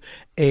to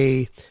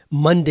a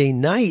Monday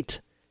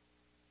night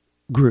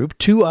group,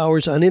 2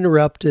 hours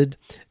uninterrupted,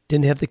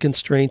 didn't have the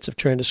constraints of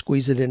trying to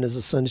squeeze it in as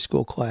a Sunday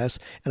school class.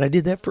 And I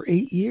did that for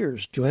 8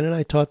 years. Joanne and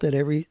I taught that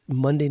every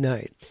Monday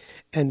night.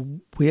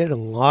 And we had a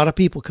lot of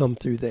people come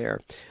through there.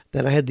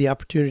 Then I had the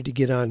opportunity to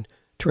get on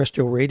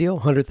terrestrial radio,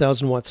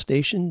 100,000 watt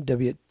station,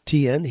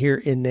 WTN here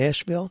in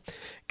Nashville.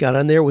 Got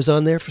on there, was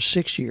on there for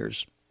 6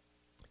 years.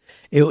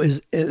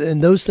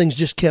 And those things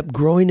just kept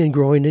growing and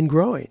growing and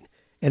growing.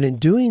 And in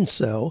doing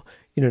so,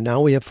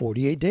 now we have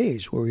 48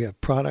 days where we have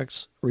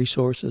products,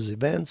 resources,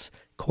 events,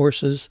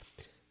 courses,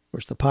 of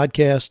course, the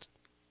podcast,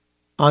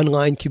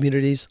 online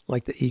communities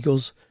like the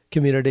Eagles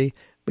community.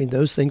 I mean,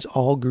 those things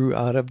all grew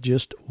out of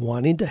just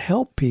wanting to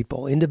help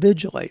people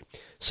individually.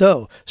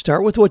 So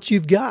start with what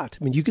you've got.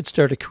 I mean, you could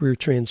start a career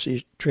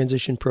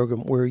transition program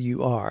where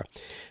you are.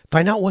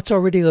 Find out what's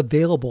already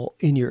available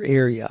in your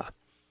area.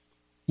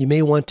 You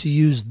may want to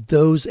use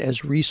those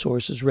as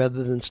resources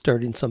rather than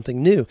starting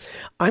something new.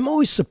 I'm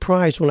always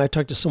surprised when I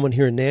talk to someone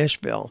here in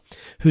Nashville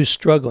who's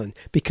struggling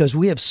because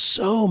we have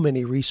so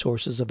many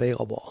resources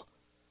available.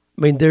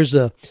 I mean, there's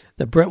the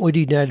Brentwood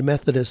United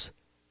Methodist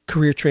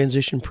Career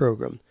Transition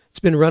Program. It's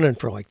been running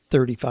for like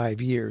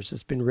 35 years.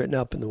 It's been written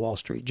up in the Wall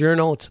Street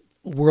Journal. It's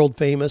world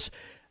famous.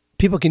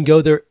 People can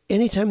go there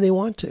anytime they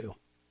want to.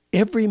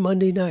 Every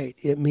Monday night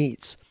it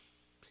meets.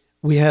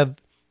 We have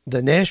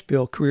the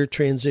Nashville Career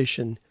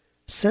Transition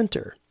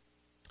Center.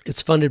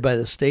 It's funded by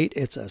the state.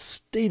 It's a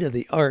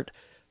state-of-the-art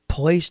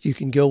place. You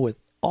can go with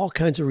all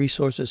kinds of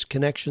resources,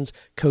 connections,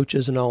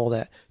 coaches, and all of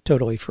that,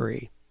 totally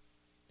free.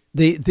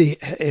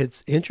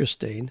 It's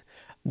interesting.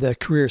 The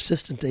Career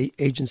Assistant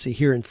Agency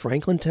here in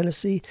Franklin,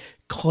 Tennessee,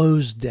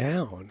 closed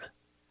down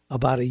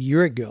about a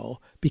year ago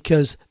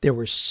because there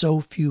were so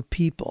few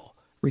people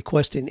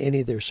requesting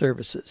any of their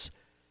services.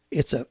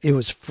 It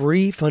was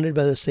free, funded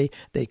by the state.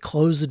 They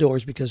closed the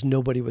doors because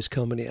nobody was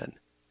coming in.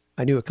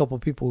 I knew a couple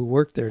of people who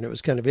worked there, and it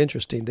was kind of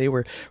interesting. They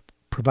were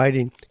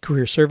providing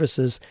career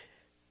services,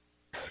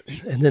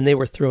 and then they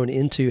were thrown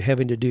into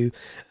having to do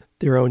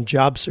their own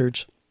job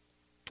search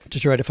to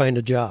try to find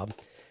a job.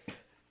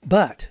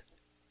 But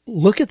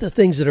look at the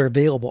things that are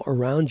available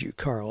around you,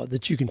 Carla,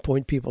 that you can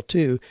point people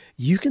to.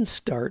 You can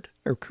start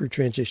a career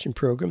transition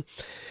program.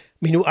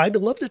 I mean, I'd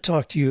love to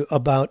talk to you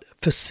about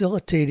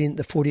facilitating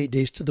the 48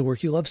 Days to the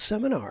Work You Love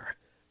seminar.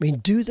 I mean,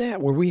 do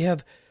that where we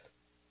have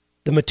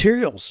the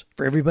materials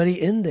for everybody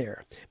in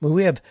there. I mean,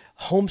 we have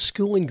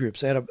homeschooling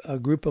groups. I had a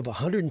group of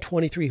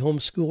 123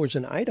 homeschoolers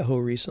in Idaho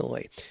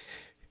recently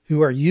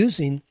who are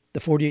using the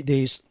 48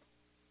 Days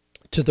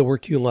to the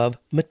Work You Love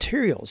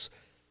materials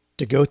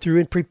to go through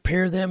and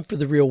prepare them for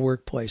the real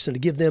workplace and to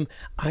give them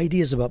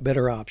ideas about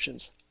better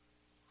options.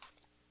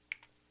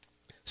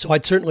 So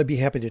I'd certainly be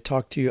happy to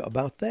talk to you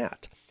about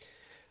that.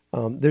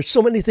 There's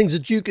so many things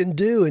that you can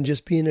do and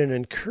just being an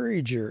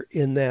encourager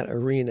in that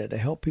arena to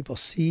help people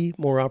see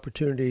more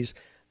opportunities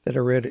that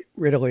are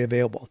readily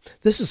available.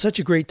 This is such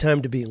a great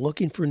time to be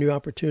looking for new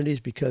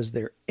opportunities because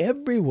they're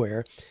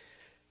everywhere.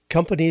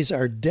 Companies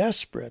are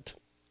desperate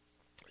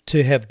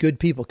to have good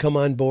people come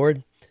on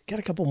board. Got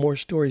a couple more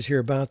stories here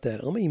about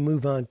that. Let me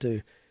move on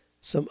to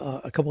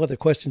a couple other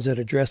questions that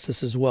address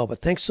this as well.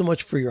 But thanks so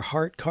much for your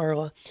heart,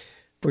 Carla,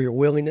 for your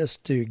willingness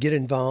to get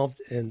involved.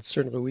 And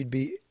certainly we'd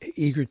be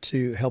eager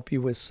to help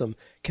you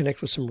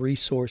connect with some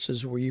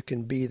resources where you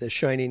can be the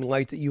shining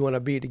light that you want to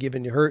be to give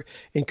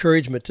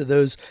encouragement to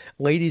those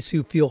ladies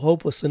who feel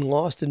hopeless and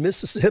lost in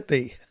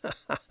Mississippi.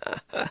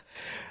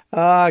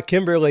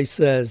 Kimberly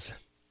says,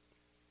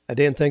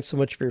 Dan, thanks so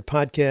much for your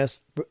podcast.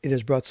 It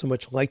has brought so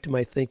much light to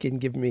my thinking,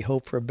 giving me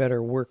hope for a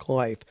better work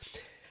life.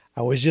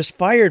 I was just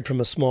fired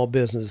from a small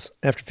business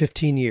after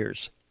 15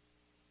 years.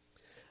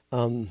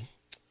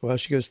 Well,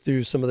 she goes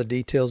through some of the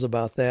details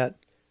about that,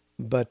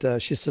 but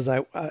she says,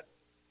 I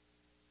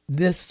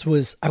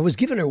was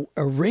given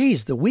a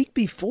raise the week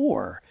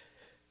before.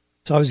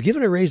 So I was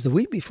given a raise the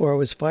week before I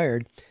was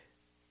fired.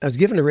 I was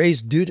given a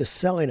raise due to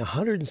selling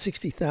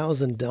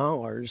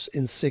 $160,000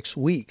 in 6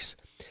 weeks.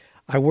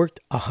 I worked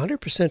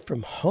 100%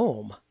 from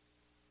home.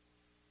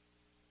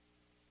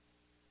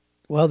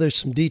 Well, there's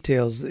some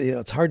details.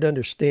 It's hard to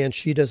understand.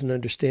 She doesn't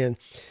understand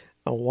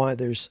why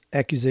there's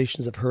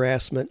accusations of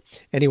harassment.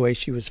 Anyway,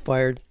 she was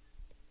fired.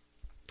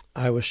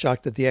 I was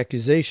shocked at the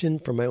accusation.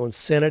 For my own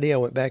sanity, I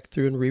went back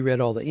through and reread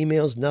all the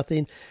emails.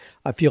 Nothing.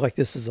 I feel like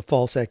this is a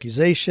false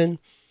accusation.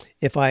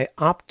 If I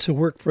opt to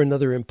work for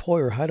another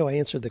employer, how do I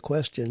answer the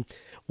question,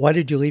 why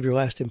did you leave your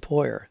last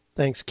employer?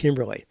 Thanks,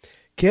 Kimberly.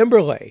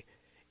 Kimberly,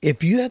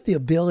 if you have the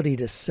ability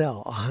to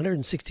sell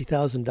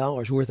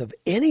 $160,000 worth of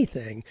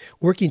anything,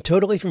 working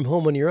totally from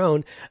home on your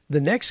own,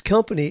 the next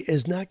company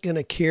is not going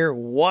to care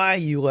why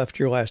you left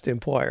your last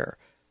employer.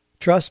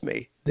 Trust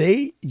me,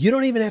 you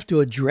don't even have to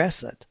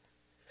address it.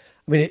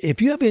 I mean,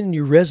 if you have in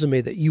your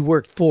resume that you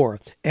worked for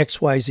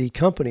XYZ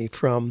company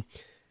from,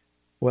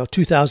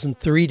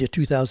 2003 to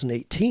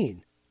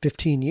 2018,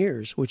 15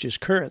 years, which is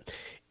current,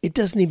 it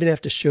doesn't even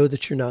have to show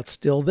that you're not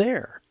still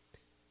there.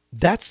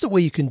 That's the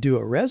way you can do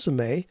a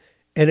resume.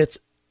 And it's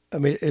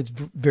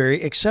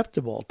very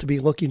acceptable to be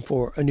looking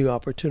for a new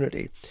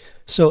opportunity.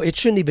 So it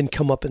shouldn't even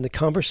come up in the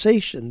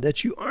conversation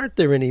that you aren't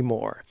there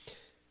anymore.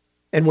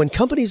 And when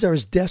companies are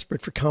as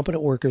desperate for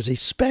competent workers,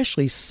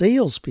 especially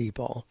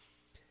salespeople,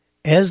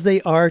 as they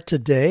are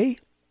today,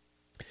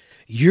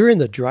 you're in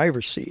the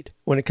driver's seat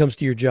when it comes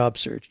to your job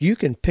search. You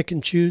can pick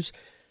and choose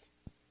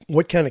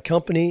what kind of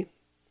company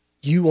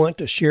you want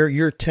to share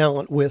your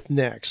talent with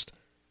next.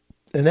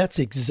 And that's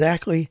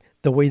exactly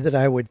the way that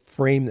I would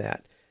frame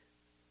that.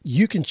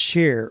 You can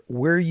share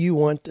where you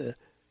want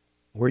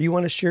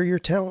to share your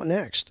talent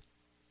next.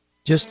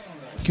 Just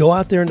go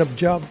out there in a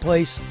job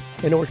place,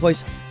 in a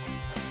workplace,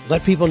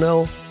 let people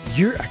know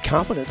you're a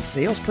competent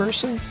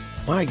salesperson.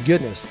 My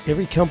goodness,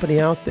 every company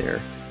out there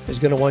is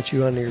going to want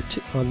you on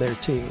their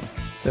team.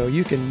 So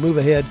you can move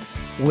ahead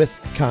with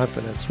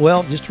confidence.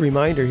 Well, just a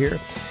reminder here,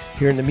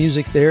 hearing the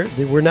music there,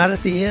 we're not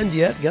at the end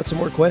yet. Got some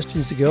more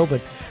questions to go,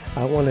 but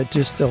I want to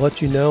just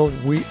let you know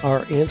we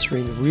are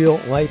answering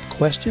real life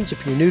questions.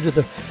 If you're new to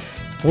the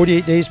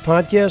 48 Days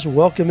podcast,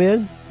 welcome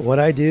in. What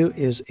I do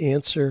is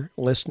answer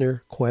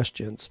listener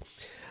questions.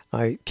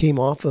 I came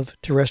off of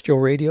terrestrial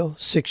radio,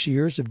 6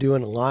 years of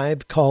doing a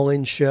live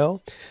call-in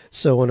show.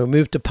 So when I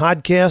moved to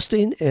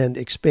podcasting and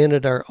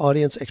expanded our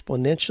audience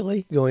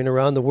exponentially, going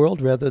around the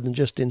world rather than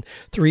just in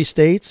 3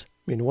 states,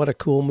 I mean, what a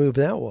cool move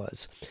that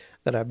was,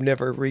 that I've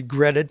never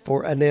regretted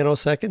for a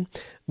nanosecond.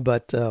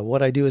 But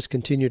what I do is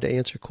continue to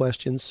answer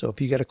questions. So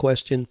if you got a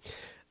question,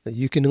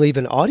 you can leave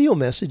an audio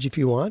message if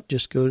you want.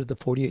 Just go to the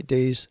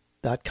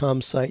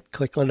 48days.com site,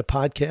 click on the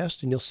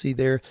podcast, and you'll see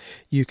there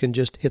you can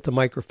just hit the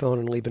microphone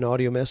and leave an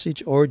audio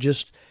message, or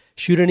just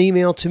shoot an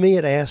email to me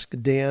at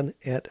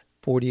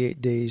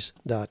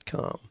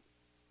askdan@48days.com.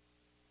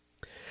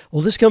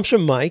 Well, this comes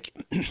from Mike.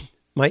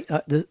 Mike,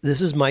 this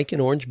is Mike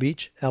in Orange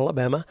Beach,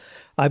 Alabama.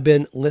 I've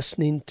been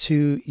listening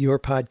to your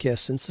podcast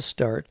since the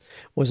start.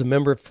 Was a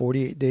member of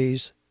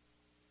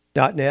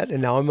 48days.net,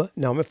 and now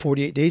I'm a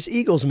 48 Days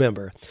Eagles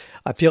member.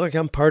 I feel like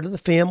I'm part of the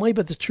family,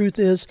 but the truth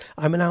is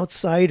I'm an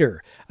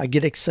outsider. I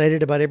get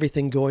excited about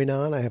everything going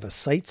on. I have a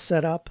site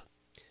set up,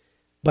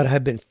 but I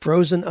have been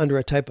frozen under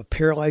a type of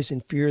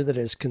paralyzing fear that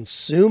has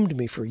consumed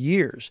me for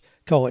years.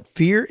 Call it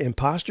fear,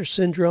 imposter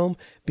syndrome,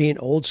 being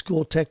old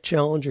school tech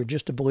challenge, or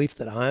just a belief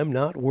that I'm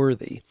not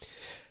worthy.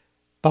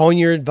 Following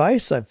your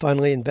advice, I've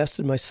finally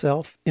invested in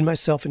myself,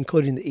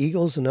 including the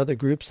Eagles and other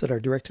groups that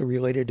are directly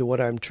related to what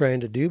I'm trying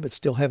to do, but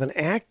still haven't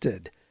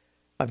acted.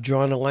 I've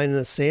drawn a line in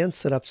the sand,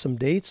 set up some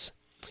dates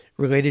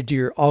related to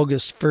your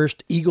August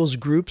 1st Eagles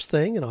groups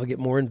thing, and I'll get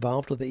more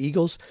involved with the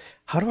Eagles.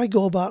 How do I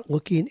go about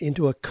looking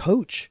into a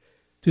coach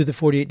through the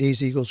 48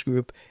 Days Eagles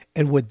group?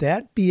 And would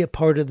that be a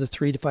part of the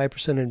 3 to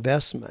 5%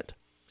 investment?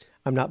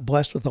 I'm not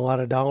blessed with a lot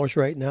of dollars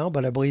right now,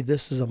 but I believe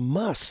this is a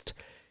must.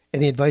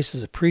 Any advice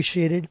is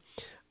appreciated.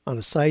 On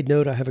a side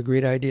note, I have a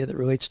great idea that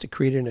relates to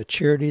creating a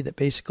charity that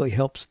basically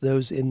helps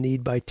those in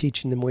need by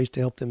teaching them ways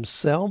to help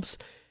themselves,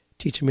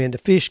 teach a man to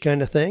fish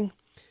kind of thing.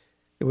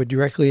 It would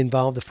directly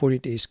involve the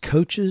 48 Days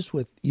coaches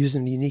with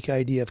using the unique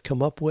idea I've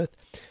come up with.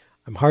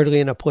 I'm hardly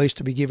in a place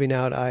to be giving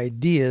out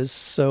ideas,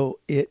 so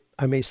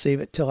I may save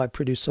it till I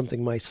produce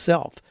something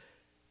myself.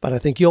 But I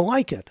think you'll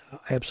like it.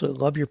 I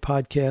absolutely love your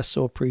podcast,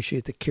 so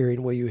appreciate the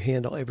caring way you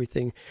handle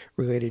everything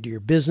related to your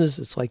business.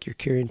 It's like you're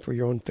caring for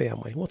your own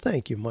family. Well,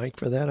 thank you, Mike,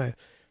 for that. I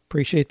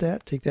appreciate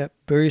that. Take that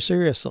very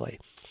seriously.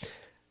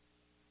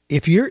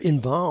 If you're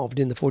involved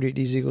in the 48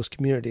 Days Eagles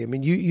community, I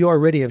mean, you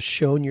already have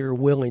shown your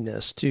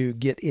willingness to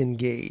get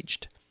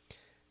engaged. I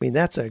mean,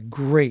 that's a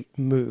great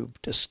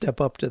move to step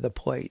up to the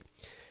plate.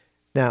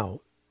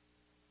 Now,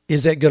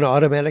 is that going to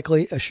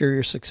automatically assure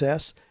your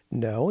success?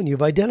 No, and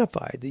you've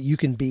identified that you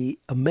can be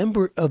a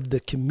member of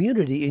the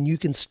community and you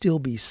can still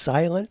be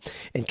silent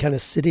and kind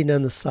of sitting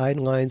on the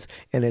sidelines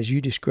and, as you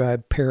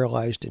described,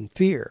 paralyzed in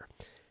fear.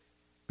 I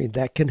mean,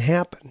 that can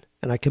happen,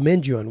 and I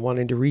commend you on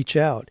wanting to reach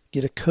out,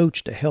 get a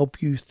coach to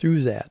help you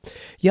through that.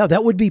 Yeah,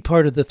 that would be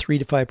part of the 3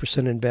 to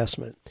 5%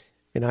 investment.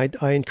 And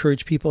I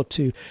encourage people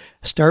to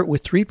start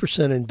with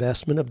 3%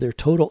 investment of their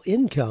total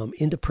income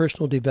into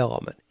personal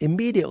development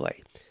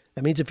immediately.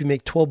 That means if you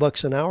make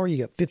 $12 an hour, you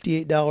got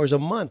 $58 a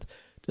month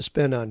to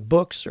spend on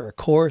books or a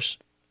course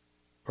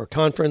or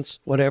conference,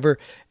 whatever.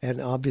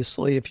 And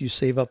obviously, if you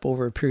save up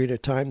over a period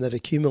of time, that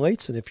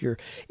accumulates. And if your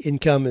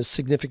income is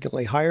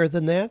significantly higher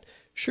than that,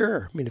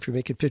 sure. I mean, if you're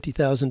making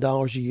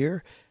 $50,000 a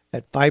year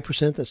at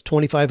 5%, that's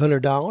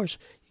 $2,500. You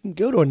can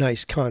go to a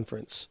nice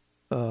conference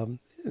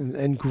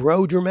and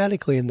grow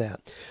dramatically in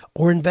that,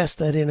 or invest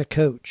that in a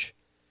coach.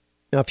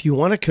 Now, if you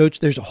want to coach,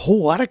 there's a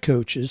whole lot of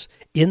coaches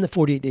in the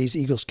 48 Days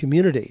Eagles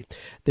community.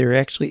 There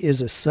actually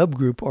is a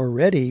subgroup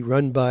already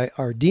run by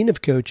our Dean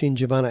of Coaching,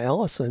 Giovanna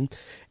Ellison,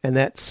 and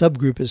that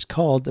subgroup is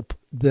called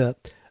the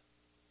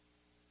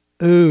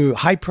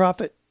High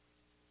Profit.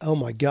 Oh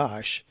my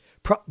gosh.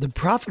 The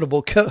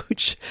Profitable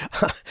Coach.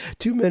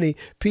 Too many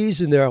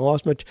P's in there. I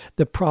lost much.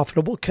 The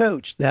Profitable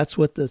Coach. That's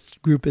what this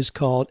group is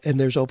called. And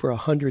there's over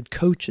 100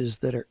 coaches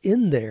that are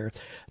in there,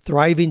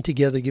 thriving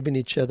together, giving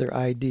each other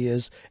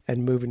ideas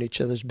and moving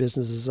each other's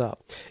businesses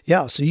up.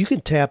 Yeah, so you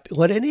can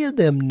let any of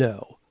them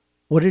know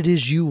what it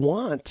is you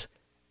want,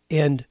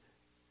 and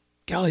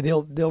golly,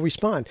 they'll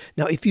respond.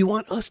 Now, if you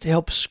want us to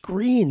help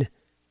screen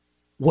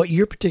what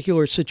your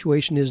particular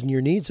situation is and your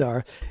needs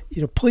are,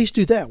 please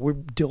do that. We're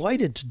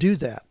delighted to do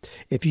that.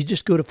 If you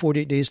just go to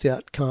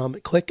 48days.com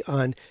and click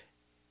on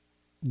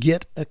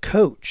Get a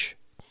Coach,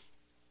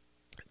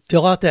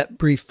 fill out that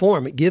brief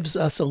form. It gives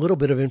us a little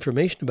bit of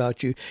information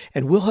about you,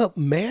 and we'll help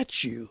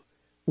match you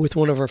with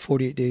one of our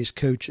 48 Days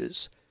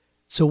coaches.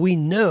 So we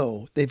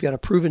know they've got a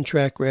proven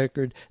track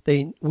record.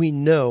 We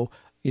know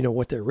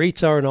what their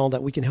rates are and all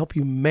that. We can help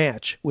you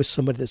match with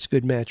somebody that's a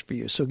good match for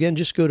you. So again,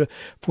 just go to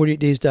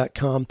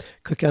 48days.com,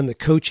 click on the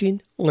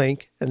coaching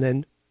link, and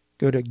then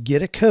go to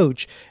Get a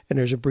Coach. And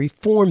there's a brief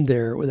form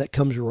there that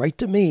comes right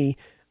to me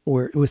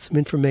with some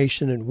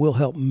information, and we'll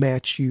help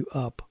match you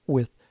up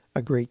with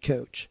a great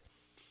coach.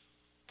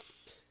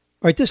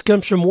 All right, this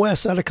comes from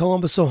Wes out of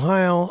Columbus,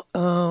 Ohio.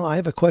 I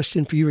have a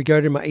question for you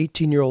regarding my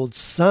 18-year-old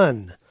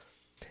son.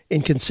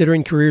 In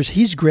considering careers,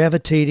 he's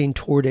gravitating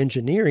toward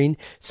engineering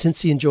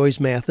since he enjoys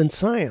math and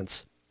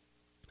science.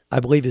 I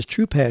believe his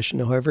true passion,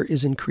 however,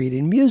 is in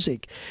creating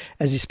music,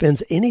 as he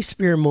spends any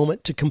spare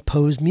moment to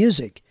compose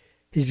music.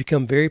 He's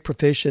become very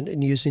proficient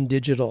in using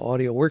digital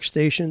audio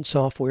workstation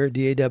software,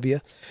 DAW,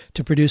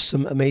 to produce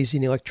some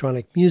amazing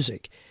electronic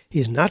music. He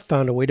has not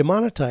found a way to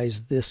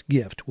monetize this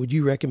gift. Would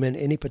you recommend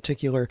any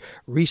particular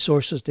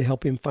resources to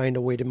help him find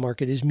a way to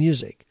market his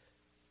music?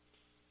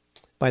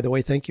 By the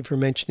way, thank you for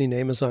mentioning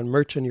Amazon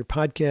merch on your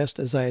podcast,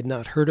 as I had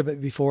not heard of it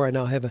before. I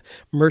now have a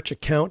merch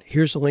account.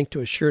 Here's a link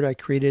to a shirt I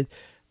created.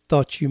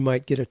 Thought you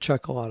might get a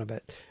chuckle out of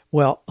it.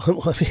 Well,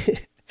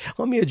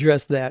 let me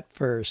address that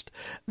first.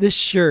 This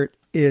shirt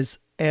is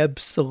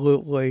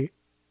absolutely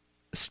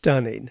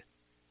stunning.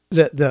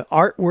 The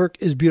artwork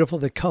is beautiful.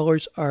 The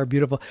colors are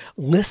beautiful.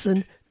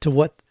 Listen to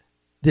what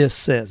this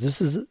says. This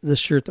is the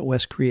shirt that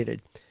Wes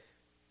created.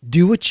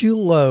 Do what you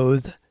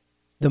loathe,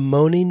 the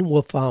moaning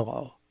will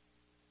follow.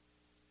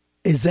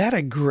 Is that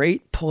a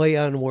great play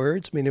on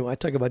words? I mean, I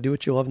talk about do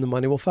what you love and the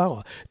money will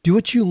follow. Do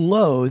what you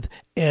loathe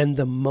and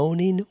the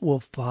moaning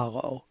will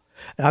follow.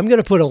 And I'm going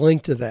to put a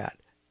link to that,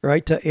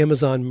 right, to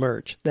Amazon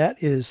merch.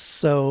 That is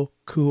so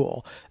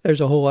cool.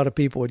 There's a whole lot of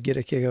people would get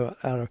a kick out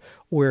of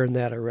wearing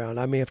that around.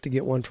 I may have to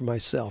get one for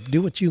myself.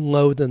 Do what you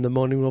loathe and the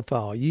moaning will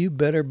follow. You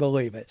better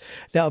believe it.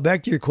 Now,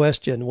 back to your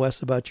question,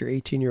 Wes, about your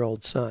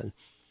 18-year-old son.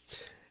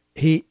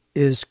 He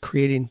is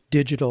creating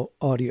digital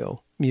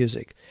audio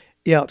music.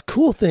 Yeah,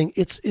 cool thing,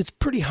 it's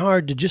pretty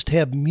hard to just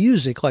have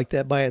music like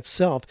that by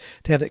itself,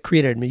 to have it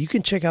created. I mean, you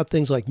can check out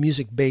things like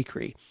Music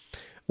Bakery,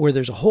 where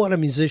there's a whole lot of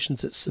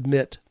musicians that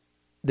submit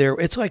their,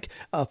 it's like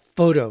a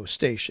photo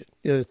station.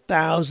 You know,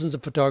 thousands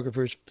of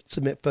photographers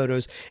submit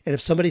photos, and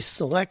if somebody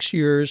selects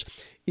yours,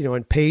 you know,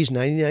 and pays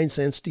 99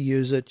 cents to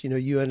use it, you know,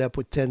 you end up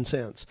with 10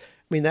 cents.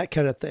 I mean, that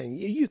kind of thing.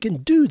 You can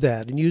do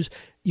that, and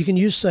you can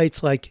use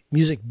sites like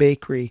Music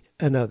Bakery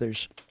and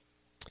others.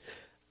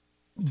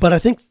 But I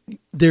think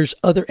there's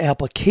other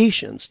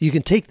applications. You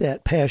can take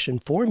that passion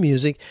for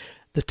music,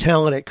 the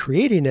talent at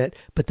creating it,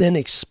 but then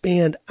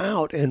expand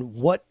out. And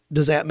what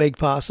does that make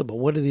possible?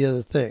 What are the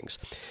other things?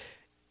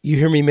 You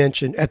hear me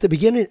mention at the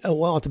beginning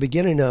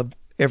of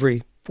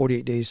every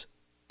 48 Days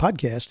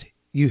podcast,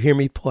 you hear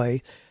me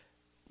play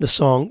the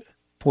song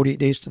 48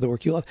 Days to the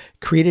Work You Love,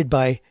 created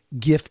by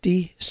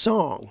Gifty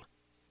Song.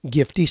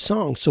 Gifty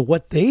Song. So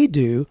what they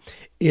do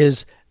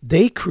is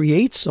they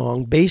create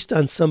song based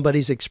on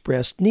somebody's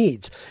expressed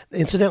needs.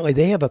 Incidentally,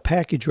 they have a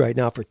package right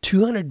now for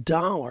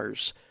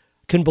 $200.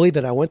 Couldn't believe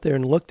it. I went there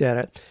and looked at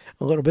it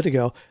a little bit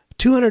ago.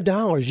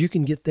 $200, you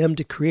can get them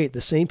to create.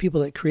 The same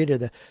people that created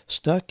the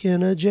Stuck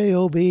in a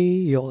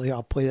J-O-B.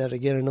 I'll play that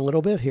again in a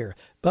little bit here.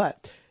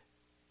 But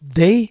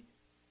they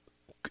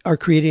are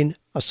creating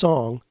a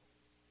song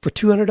for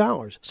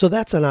 $200. So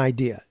that's an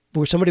idea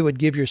where somebody would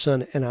give your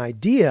son an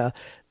idea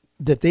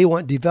that they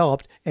want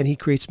developed, and he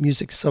creates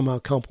music, somehow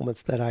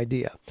complements that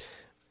idea.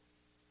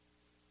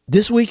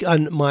 This week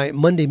on my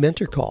Monday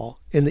mentor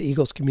call in the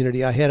Eagles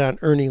community, I had on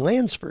Ernie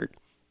Lansford,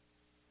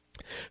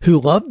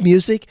 who loved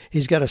music.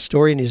 He's got a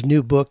story in his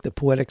new book, The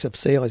Poetics of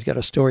Sale. He's got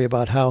a story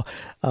about how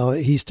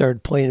he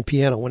started playing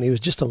piano when he was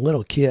just a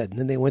little kid. And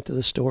then they went to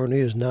the store when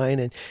he was 9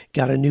 and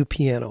got a new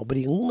piano. But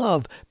he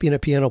loved being a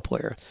piano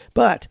player.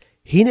 But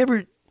he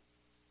never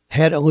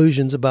had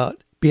illusions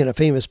about being a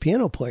famous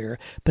piano player,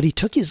 but he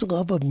took his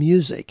love of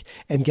music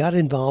and got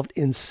involved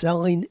in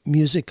selling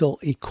musical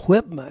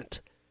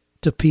equipment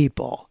to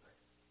people.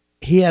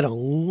 He had a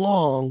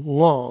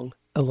long,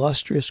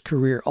 illustrious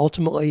career,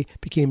 ultimately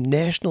became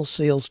national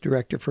sales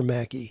director for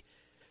Mackie.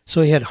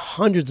 So he had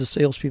hundreds of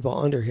salespeople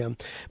under him,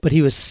 but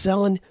he was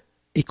selling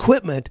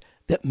equipment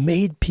that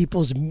made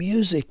people's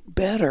music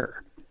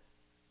better.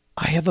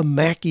 I have a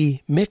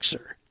Mackie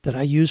mixer that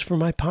I use for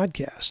my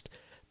podcast.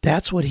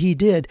 That's what he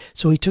did.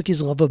 So he took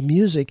his love of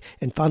music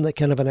and found that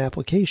kind of an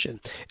application.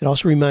 It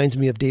also reminds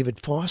me of David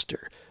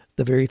Foster,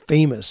 the very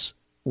famous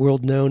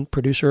world-known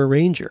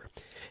producer-arranger.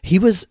 He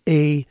was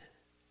a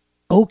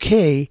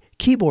okay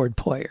keyboard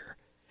player.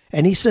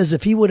 And he says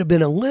if he would have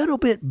been a little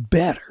bit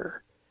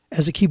better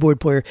as a keyboard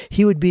player,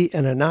 he would be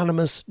an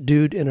anonymous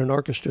dude in an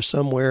orchestra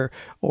somewhere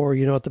or,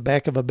 you know, at the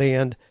back of a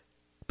band.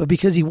 But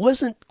because he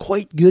wasn't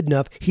quite good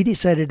enough, he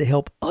decided to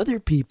help other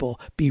people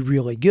be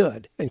really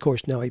good. And of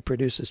course, now he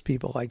produces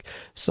people like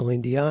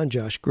Celine Dion,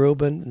 Josh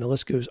Groban, and the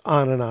list goes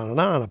on and on and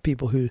on of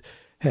people who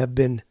have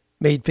been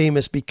made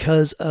famous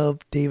because of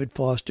David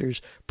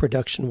Foster's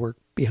production work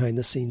behind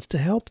the scenes to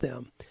help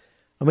them.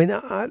 I mean,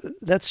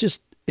 that's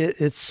just,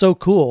 it's so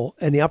cool.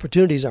 And the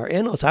opportunities are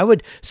endless. I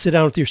would sit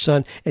down with your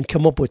son and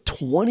come up with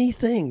 20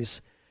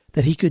 things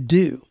that he could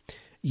do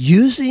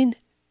using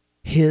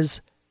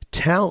his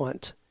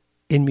talent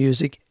in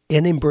music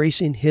and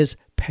embracing his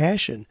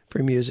passion for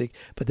music,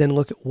 but then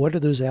look at what are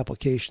those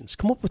applications.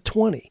 Come up with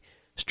 20.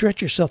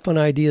 Stretch yourself on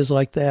ideas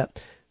like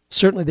that.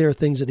 Certainly there are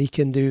things that he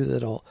can do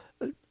that'll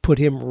put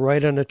him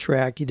right on a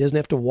track. He doesn't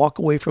have to walk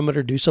away from it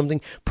or do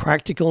something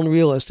practical and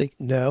realistic.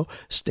 No,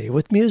 stay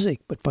with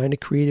music, but find a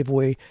creative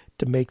way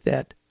to make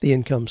that the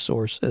income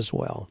source as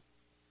well.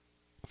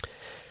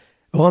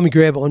 Well, let me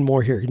grab one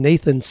more here.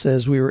 Nathan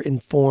says 3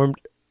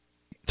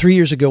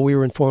 years ago, we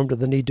were informed of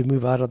the need to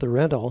move out of the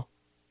rental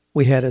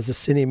we had as the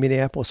city of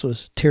Minneapolis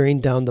was tearing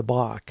down the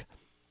block.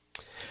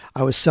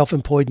 I was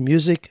self-employed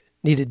music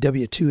Needed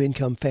W-2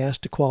 income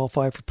fast to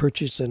qualify for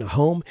purchase in a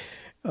home.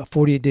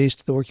 48 Days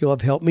to the Work You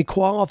Love helped me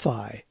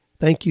qualify.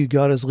 Thank you.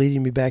 God is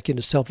leading me back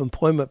into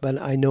self-employment,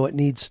 but I know it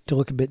needs to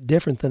look a bit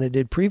different than it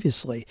did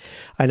previously.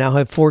 I now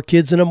have 4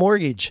 kids and a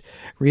mortgage.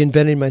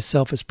 Reinventing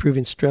myself is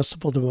proving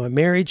stressful to my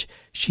marriage.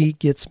 She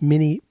gets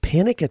many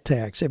panic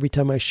attacks every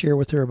time I share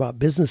with her about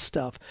business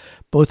stuff.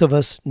 Both of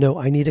us know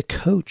I need a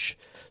coach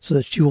so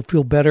that she will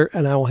feel better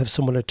and I will have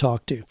someone to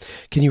talk to.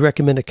 Can you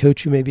recommend a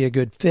coach who may be a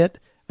good fit?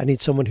 I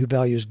need someone who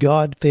values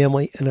God,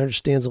 family, and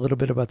understands a little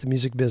bit about the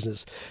music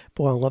business.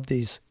 Boy, I love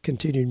these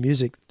continued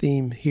music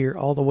theme here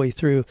all the way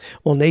through.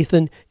 Well,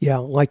 Nathan, yeah,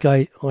 like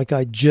I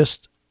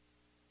just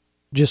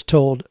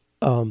told,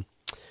 I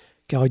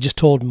just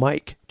told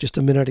Mike just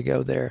a minute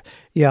ago there.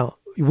 Yeah,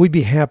 we'd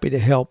be happy to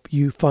help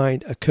you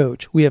find a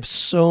coach. We have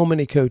so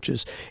many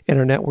coaches in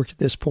our network at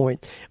this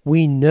point.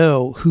 We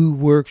know who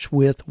works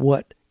with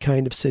what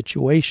kind of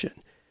situation.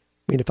 I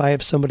mean, if I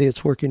have somebody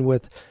that's working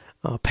with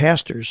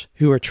pastors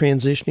who are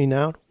transitioning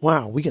out,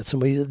 wow, we got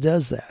somebody that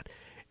does that.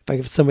 If I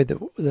get somebody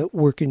that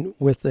working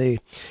with a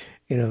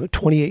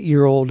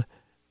 28-year-old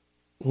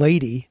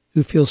lady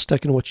who feels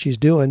stuck in what she's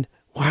doing,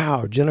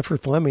 wow, Jennifer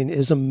Fleming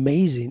is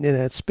amazing in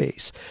that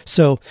space.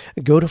 So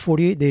go to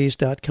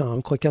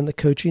 48days.com, click on the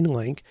coaching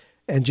link,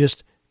 and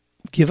just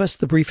give us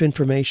the brief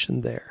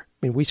information there.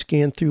 I mean, we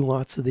scan through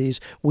lots of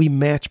these. We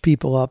match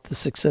people up. The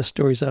success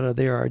stories out of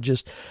there are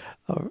just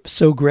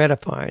so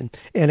gratifying.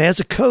 And as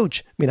a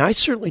coach, I mean, I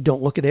certainly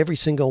don't look at every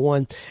single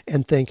one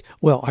and think,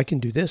 well, I can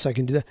do this, I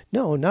can do that.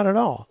 No, not at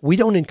all. We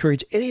don't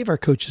encourage any of our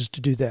coaches to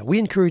do that. We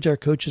encourage our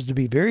coaches to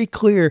be very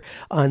clear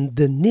on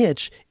the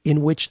niche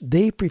in which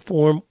they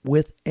perform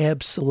with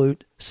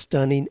absolute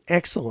stunning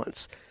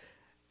excellence.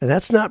 And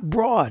that's not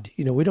broad.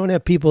 We don't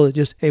have people that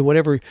just, hey,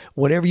 whatever you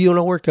want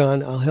to work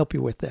on, I'll help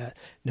you with that.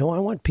 No, I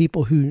want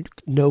people who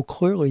know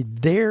clearly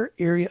their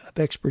area of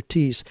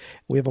expertise.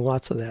 We have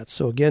lots of that.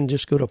 So again,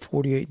 just go to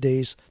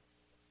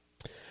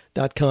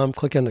 48days.com,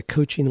 click on the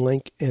coaching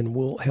link, and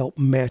we'll help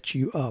match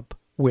you up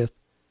with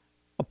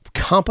a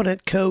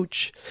competent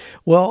coach.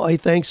 Well,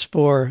 thanks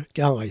for,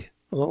 thanks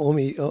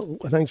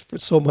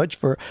so much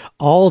for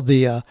all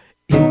the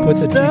input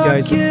that you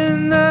guys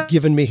have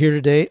given me here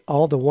today.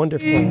 All the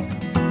wonderful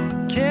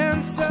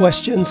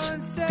questions.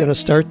 Going to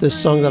start this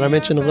song that I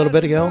mentioned a little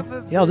bit ago.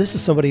 Yeah, this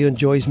is somebody who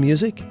enjoys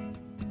music,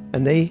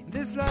 and they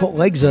put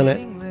legs on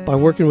it by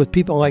working with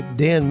people like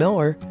Dan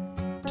Miller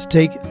to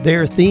take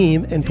their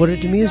theme and put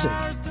it to music.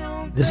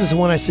 This is the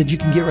one I said you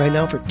can get right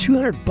now for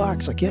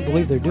 $200. I can't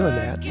believe they're doing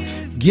that.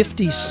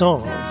 Gifty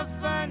Song.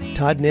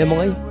 Todd and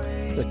Emily,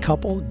 the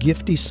couple,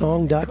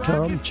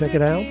 giftysong.com. Check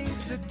it out.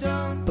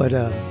 But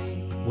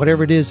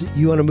whatever it is that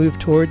you want to move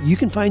toward, you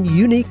can find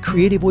unique,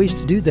 creative ways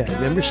to do that.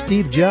 Remember,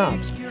 Steve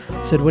Jobs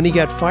said when he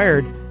got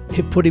fired,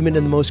 it put him into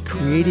the most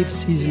creative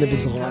season of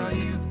his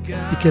life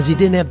because he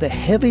didn't have the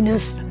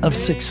heaviness of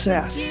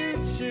success,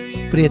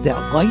 but he had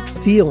that light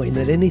feeling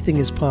that anything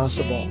is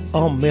possible.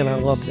 Oh, man, I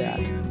love that.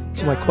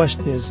 So my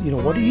question is,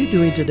 what are you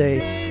doing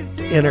today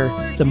to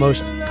enter the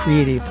most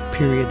creative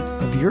period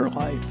of your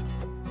life?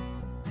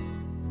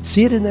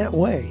 See it in that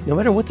way. No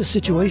matter what the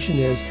situation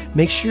is,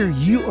 make sure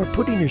you are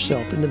putting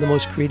yourself into the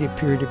most creative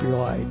period of your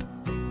life.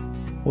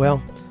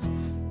 Well,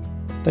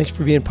 thanks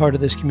for being part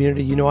of this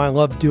community. I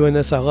love doing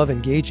this. I love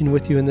engaging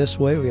with you in this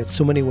way. We got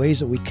so many ways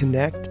that we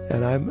connect,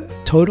 and I'm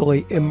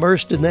totally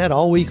immersed in that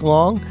all week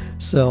long.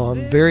 So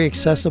I'm very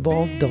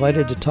accessible,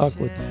 delighted to talk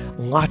with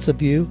lots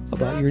of you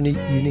about your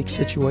unique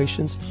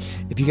situations.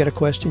 If you got a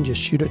question, just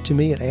shoot it to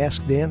me at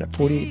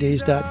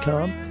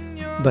askdan@48days.com.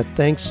 But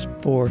thanks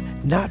for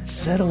not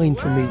settling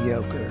for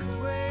mediocre,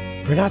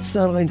 for not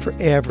settling for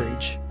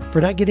average, for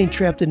not getting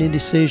trapped in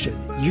indecision.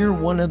 You're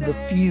one of the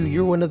few,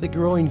 you're one of the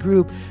growing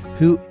group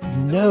who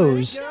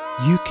knows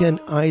you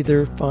can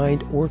either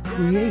find or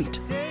create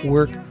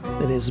work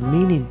that is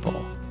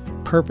meaningful,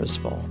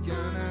 purposeful,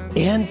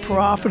 and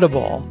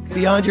profitable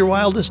beyond your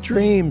wildest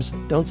dreams.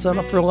 Don't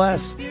settle for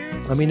less.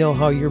 Let me know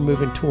how you're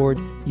moving toward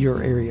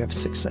your area of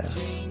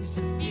success.